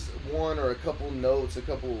was one or a couple notes, a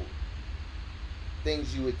couple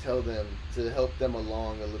things you would tell them to help them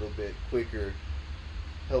along a little bit quicker,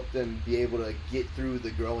 help them be able to get through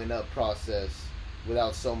the growing up process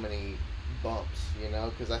without so many bumps, you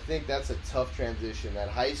know? Because I think that's a tough transition. At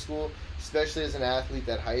high school, especially as an athlete,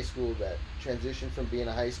 that transition from being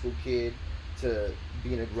a high school kid to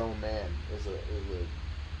being a grown man is a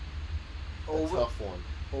tough one.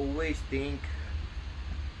 Always think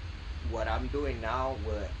what I'm doing now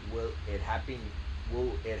will it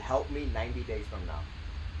help me 90 days from now,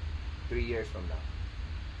 3 years from now,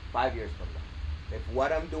 5 years from now? If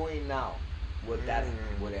what I'm doing now would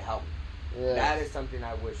it help me? Yes. That is something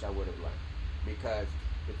I wish I would have learned, because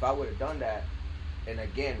if I would have done that, and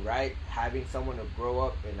again, right, having someone to grow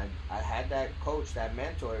up, and I had that coach, that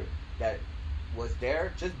mentor that was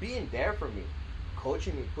there, just being there for me,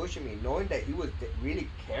 coaching me, pushing me, knowing that he was really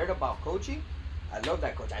cared about coaching. I love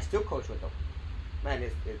that coach. I still coach with him. Man,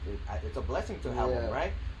 it's a blessing to have him,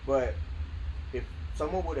 right? But if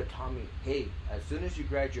someone would have taught me, hey, as soon as you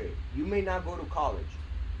graduate, you may not go to college,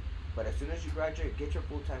 but as soon as you graduate, get your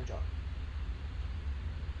full-time job.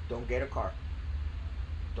 Don't get a car.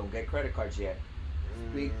 Don't get credit cards yet.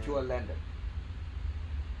 Speak to a lender.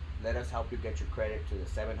 Let us help you get your credit to the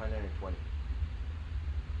 720.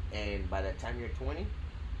 And by the time you're 20,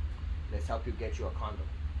 let's help you get you a condo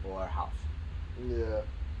or a house. Yeah.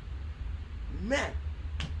 Man,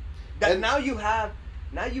 now you have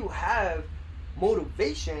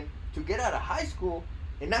motivation to get out of high school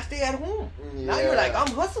and not stay at home. Yeah. Now you're like,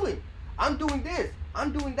 I'm hustling. I'm doing this.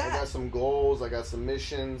 I'm doing that. I got some goals. I got some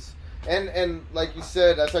missions. And like you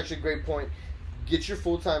said, that's actually a great point. Get your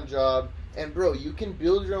full-time job. And, bro, you can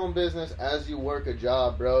build your own business as you work a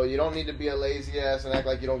job, bro. You don't need to be a lazy ass and act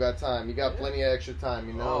like you don't got time. You got plenty of extra time,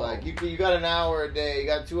 you know? Like, you got an hour a day. You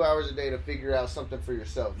got 2 hours a day to figure out something for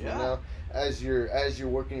yourself, you know? As you're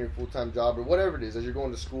working your full-time job or whatever it is, as you're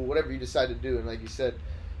going to school, whatever you decide to do. And like you said,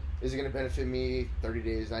 is it going to benefit me 30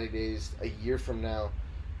 days, 90 days, a year from now?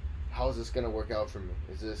 How is this going to work out for me?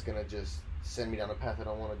 Is this going to just send me down a path I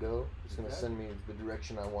don't want to go? It's going to send me the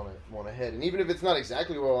direction I want to head. And even if it's not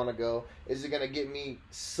exactly where I want to go, is it going to get me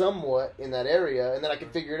somewhat in that area, and then I can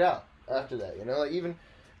figure it out after that? You know, like even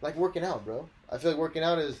like working out, bro. I feel like working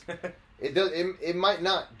out is it might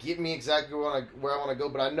not get me exactly where I want to go,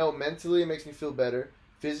 but I know mentally it makes me feel better.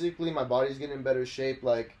 Physically, my body's getting in better shape.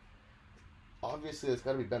 Like, obviously, it's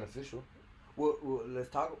got to be beneficial. Well, let's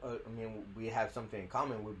talk. I mean, we have something in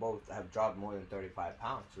common. We both have dropped more than 35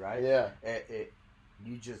 pounds, right? Yeah.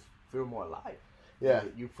 You just feel more alive. Yeah.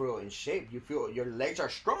 You feel in shape. You feel your legs are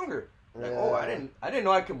stronger. Like, oh, I didn't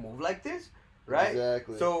know I could move like this, right?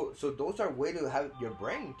 Exactly. So those are ways to have your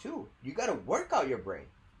brain too. You got to work out your brain.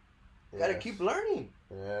 You got to keep learning.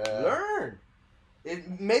 Yeah. Learn.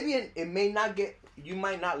 It may not get. You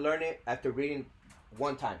might not learn it after reading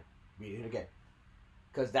one time. Read it again.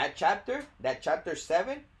 Because that chapter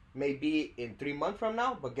 7, may be in 3 months from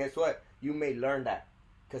now, but guess what? You may learn that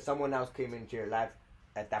because someone else came into your life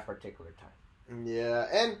at that particular time.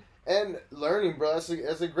 Yeah, and learning, bro.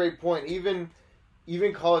 That's a great point. Even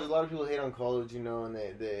college, a lot of people hate on college, you know, and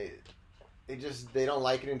they don't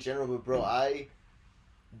like it in general. But bro,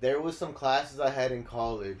 there was some classes I had in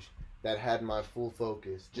college that had my full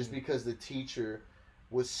focus, just because the teacher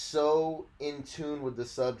was so in tune with the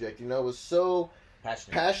subject. You know, was so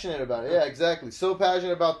passionate about it. Yeah, exactly. So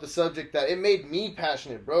passionate about the subject that it made me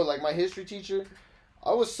passionate, bro. Like my history teacher,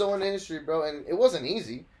 I was so into history, bro, and it wasn't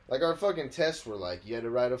easy. Like our fucking tests were like, you had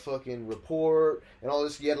to write a fucking report and all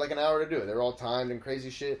this. You had like an hour to do it. They were all timed and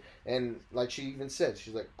crazy shit. And like she even said,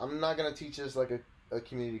 she's like, I'm not going to teach this like a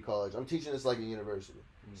community college. I'm teaching this like a university.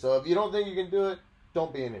 Mm-hmm. So if you don't think you can do it,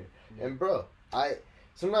 don't be in here. Yeah. And bro,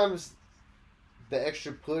 sometimes the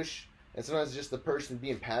extra push and sometimes just the person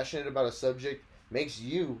being passionate about a subject makes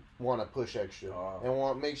you want to push extra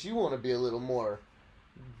and makes you want to be a little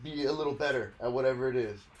better at whatever it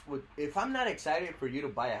is. If I'm not excited for you to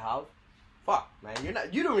buy a house, fuck, man,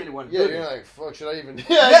 you don't really want to. Yeah, do you're like, fuck, should I even?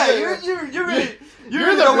 You're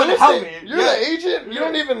the one to help me. You're the agent. You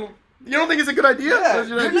don't think it's a good idea? Yeah,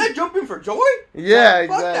 you're not jumping for joy. Yeah, like,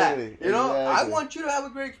 exactly. Fuck that. You know, I want you to have a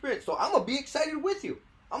great experience, so I'm gonna be excited with you.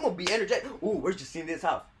 I'm gonna be energetic. Ooh, where'd you see this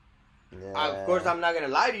house? Yeah. Of course, I'm not gonna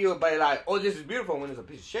lie to you, but like, oh, this is beautiful when it's a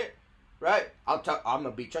piece of shit, right? I'm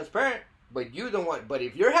gonna be transparent, but you don't want. But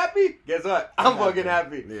if you're happy, guess what? I'm fucking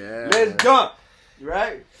happy. Yeah. Let's jump,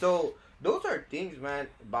 right? So those are things, man,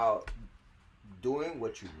 about doing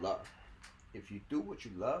what you love. If you do what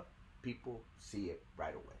you love, people see it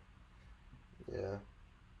right away. Yeah.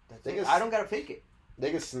 I don't gotta fake it.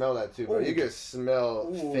 They can smell that too, bro. You can smell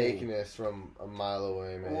fakeness from a mile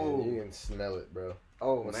away, man. Ooh. You can smell it, bro.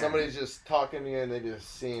 Oh, when man. somebody's just talking to you and they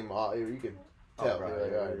just seem, you can tell. Bro,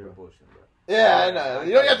 like, you're bullshitting, bro. Yeah, I know.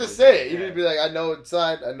 You don't have to say it. You just be like, I know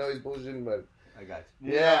inside. I know he's bullshitting, but I got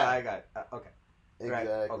you. Yeah, I got it. Okay.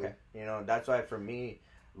 Exactly. Right. Okay. You know, that's why for me,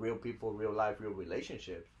 real people, real life, real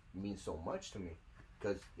relationships mean so much to me,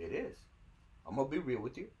 because it is. I'm gonna be real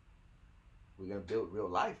with you. we're gonna build real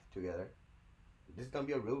life together. This is gonna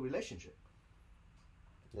be a real relationship.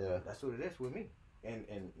 Yeah, that's what it is with me. And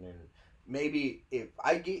maybe if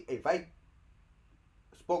I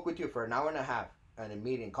spoke with you for an hour and a half in a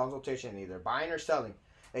meeting, consultation, either buying or selling,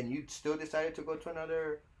 and you still decided to go to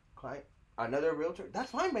another client, another realtor,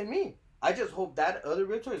 that's fine by me. I just hope that other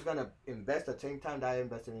realtor is gonna invest the same time that I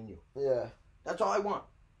invested in you. Yeah, that's all I want.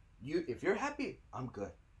 If you're happy, I'm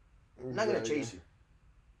good. I'm not gonna chase you,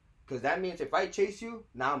 because that means if I chase you,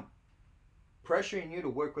 now I'm pressuring you to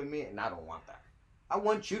work with me, and I don't want that. I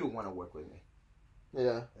want you to want to work with me.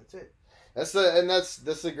 Yeah, that's it. That's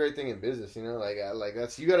the great thing in business, you know. Like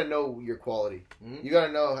that's, you got to know your quality. Mm-hmm. You got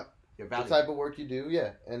to know the type of work you do.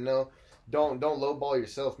 Yeah, and don't lowball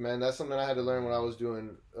yourself, man. That's something I had to learn when I was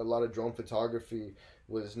doing a lot of drone photography.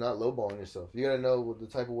 Was not lowballing yourself. You got to know the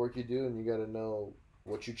type of work you do, and you got to know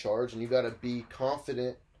what you charge, and you got to be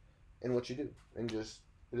confident in what you do, and just,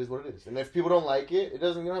 it is what it is. And if people don't like it, you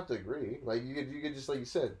don't have to agree. Like you could just, like you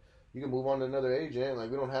said, you can move on to another agent. Like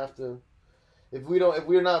we don't have to. If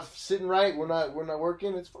we're not sitting right, we're not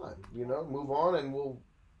working. It's fine, you know. Move on, and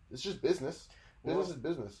it's just business. Business is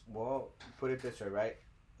business. Well, put it this way, right?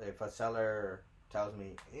 If a seller tells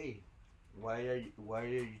me, "Hey, why are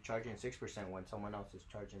you charging 6% when someone else is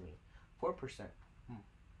charging me 4%?"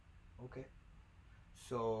 Okay.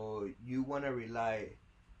 So you want to rely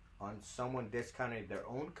on someone discounting their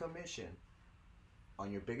own commission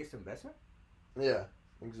on your biggest investment? Yeah,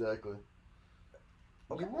 exactly.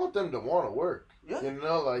 Okay. You want them to want to work. Yeah. You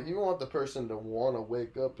know, like you want the person to want to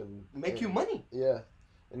wake up and make you money. Yeah.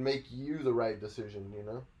 And make you the right decision, you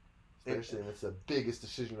know? Especially if it's the biggest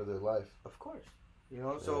decision of their life. Of course. You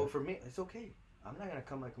know, so for me, it's okay. I'm not going to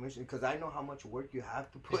cut my commission because I know how much work you have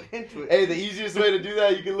to put into it. Hey, the easiest way to do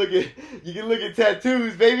that, you can look at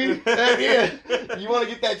tattoos, baby. Yeah. You want to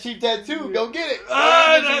get that cheap tattoo? Go get it.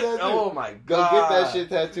 Oh my God. Go get that shit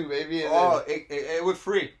tattoo, baby. And it was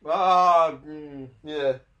free.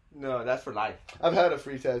 Yeah. No, that's for life. I've had a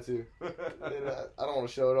free tattoo. And I don't want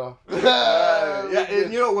to show it off. Yeah,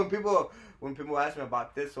 and you know, when people ask me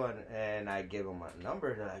about this one and I give them a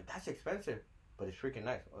number, they're like, "That's expensive." But it's freaking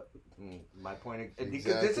nice. My point is,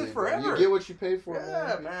 because this is forever. You get what you pay for.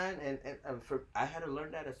 Yeah, man. And I had to learn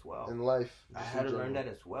that as well. In life. I had to learn that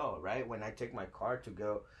as well, right? When I take my car to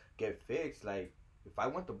go get fixed, like, if I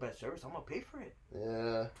want the best service, I'm going to pay for it.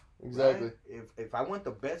 Yeah, exactly. Right? If I want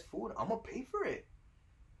the best food, I'm going to pay for it.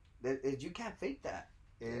 You can't fake that.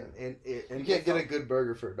 And you can't get a good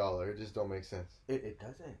burger for $1. It just don't make sense. It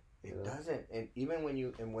doesn't. It doesn't. And even when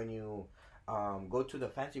you go to the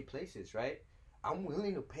fancy places, right? I'm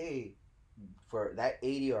willing to pay for that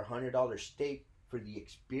 $80 or $100 steak for the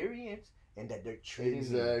experience and that they're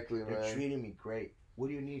treating me. They're treating me great. What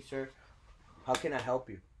do you need, sir? How can I help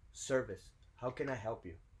you? Service. How can I help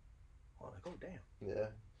you? Oh, like, oh, damn. Yeah.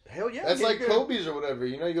 Hell yeah. That's like Kobe's or whatever.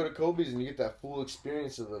 You know, you go to Kobe's and you get that full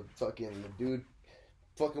experience of the dude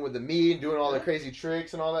fucking with the meat and doing all the crazy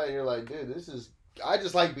tricks and all that. And you're like, dude, I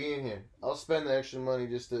just like being here. I'll spend the extra money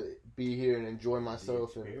just to be here and enjoy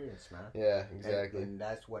myself. The experience, man. Yeah, exactly. And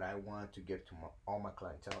that's what I want to give to all my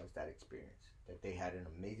clientele, is that experience. That they had an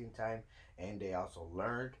amazing time, and they also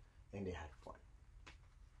learned, and they had fun.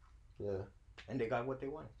 Yeah. And they got what they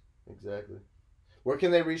wanted. Exactly. Where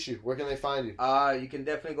can they reach you? Where can they find you? You can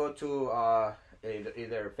definitely go to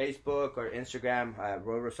either Facebook or Instagram,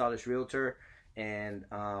 Roy Rosales Realtor. And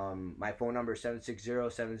my phone number is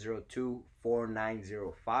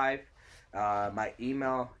 760-702-4905. My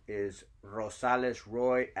email is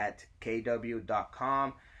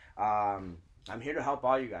rosalesroy@kw.com. I'm here to help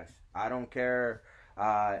all you guys. I don't care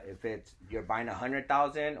if you're buying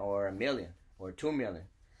 100,000 or $1 million or $2 million.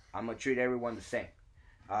 I'm gonna treat everyone the same.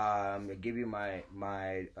 I'm gonna give you my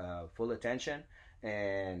full attention,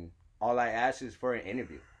 and all I ask is for an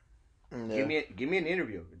interview. Yeah. Give me an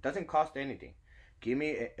interview. It doesn't cost anything. Give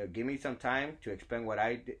me some time to explain what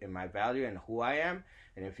I do and my value and who I am.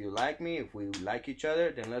 And if you like me, if we like each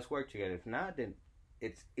other, then let's work together. If not, then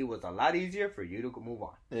it was a lot easier for you to move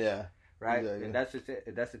on. Yeah. Right. Exactly. And that's just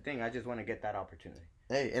it. That's the thing. I just want to get that opportunity.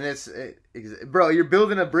 Hey, and bro, you're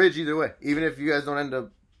building a bridge either way. Even if you guys don't end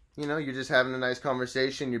up, you know, you're just having a nice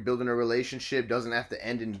conversation. You're building a relationship. Doesn't have to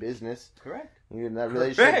end in business. Correct. In that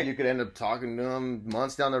relationship, you could end up talking to them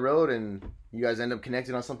months down the road, and you guys end up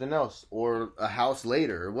connecting on something else, or a house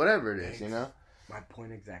later, or whatever it is. You know. My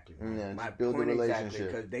point exactly. Yeah, my build point a relationship, exactly,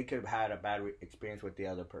 because they could have had a bad experience with the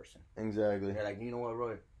other person. Exactly. They're like, you know what,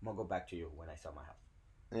 Roy? I'm gonna go back to you when I sell my house.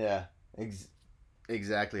 Yeah.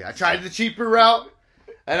 Exactly. I tried the cheaper route,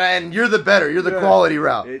 and you're the better. You're the quality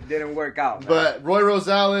route. It didn't work out. Man. But Roy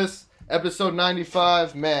Rosales, episode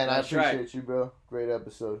 95. Man, I appreciate you, bro. Great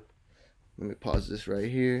episode. Let me pause this right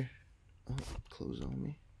here. Oh, close on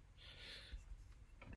me.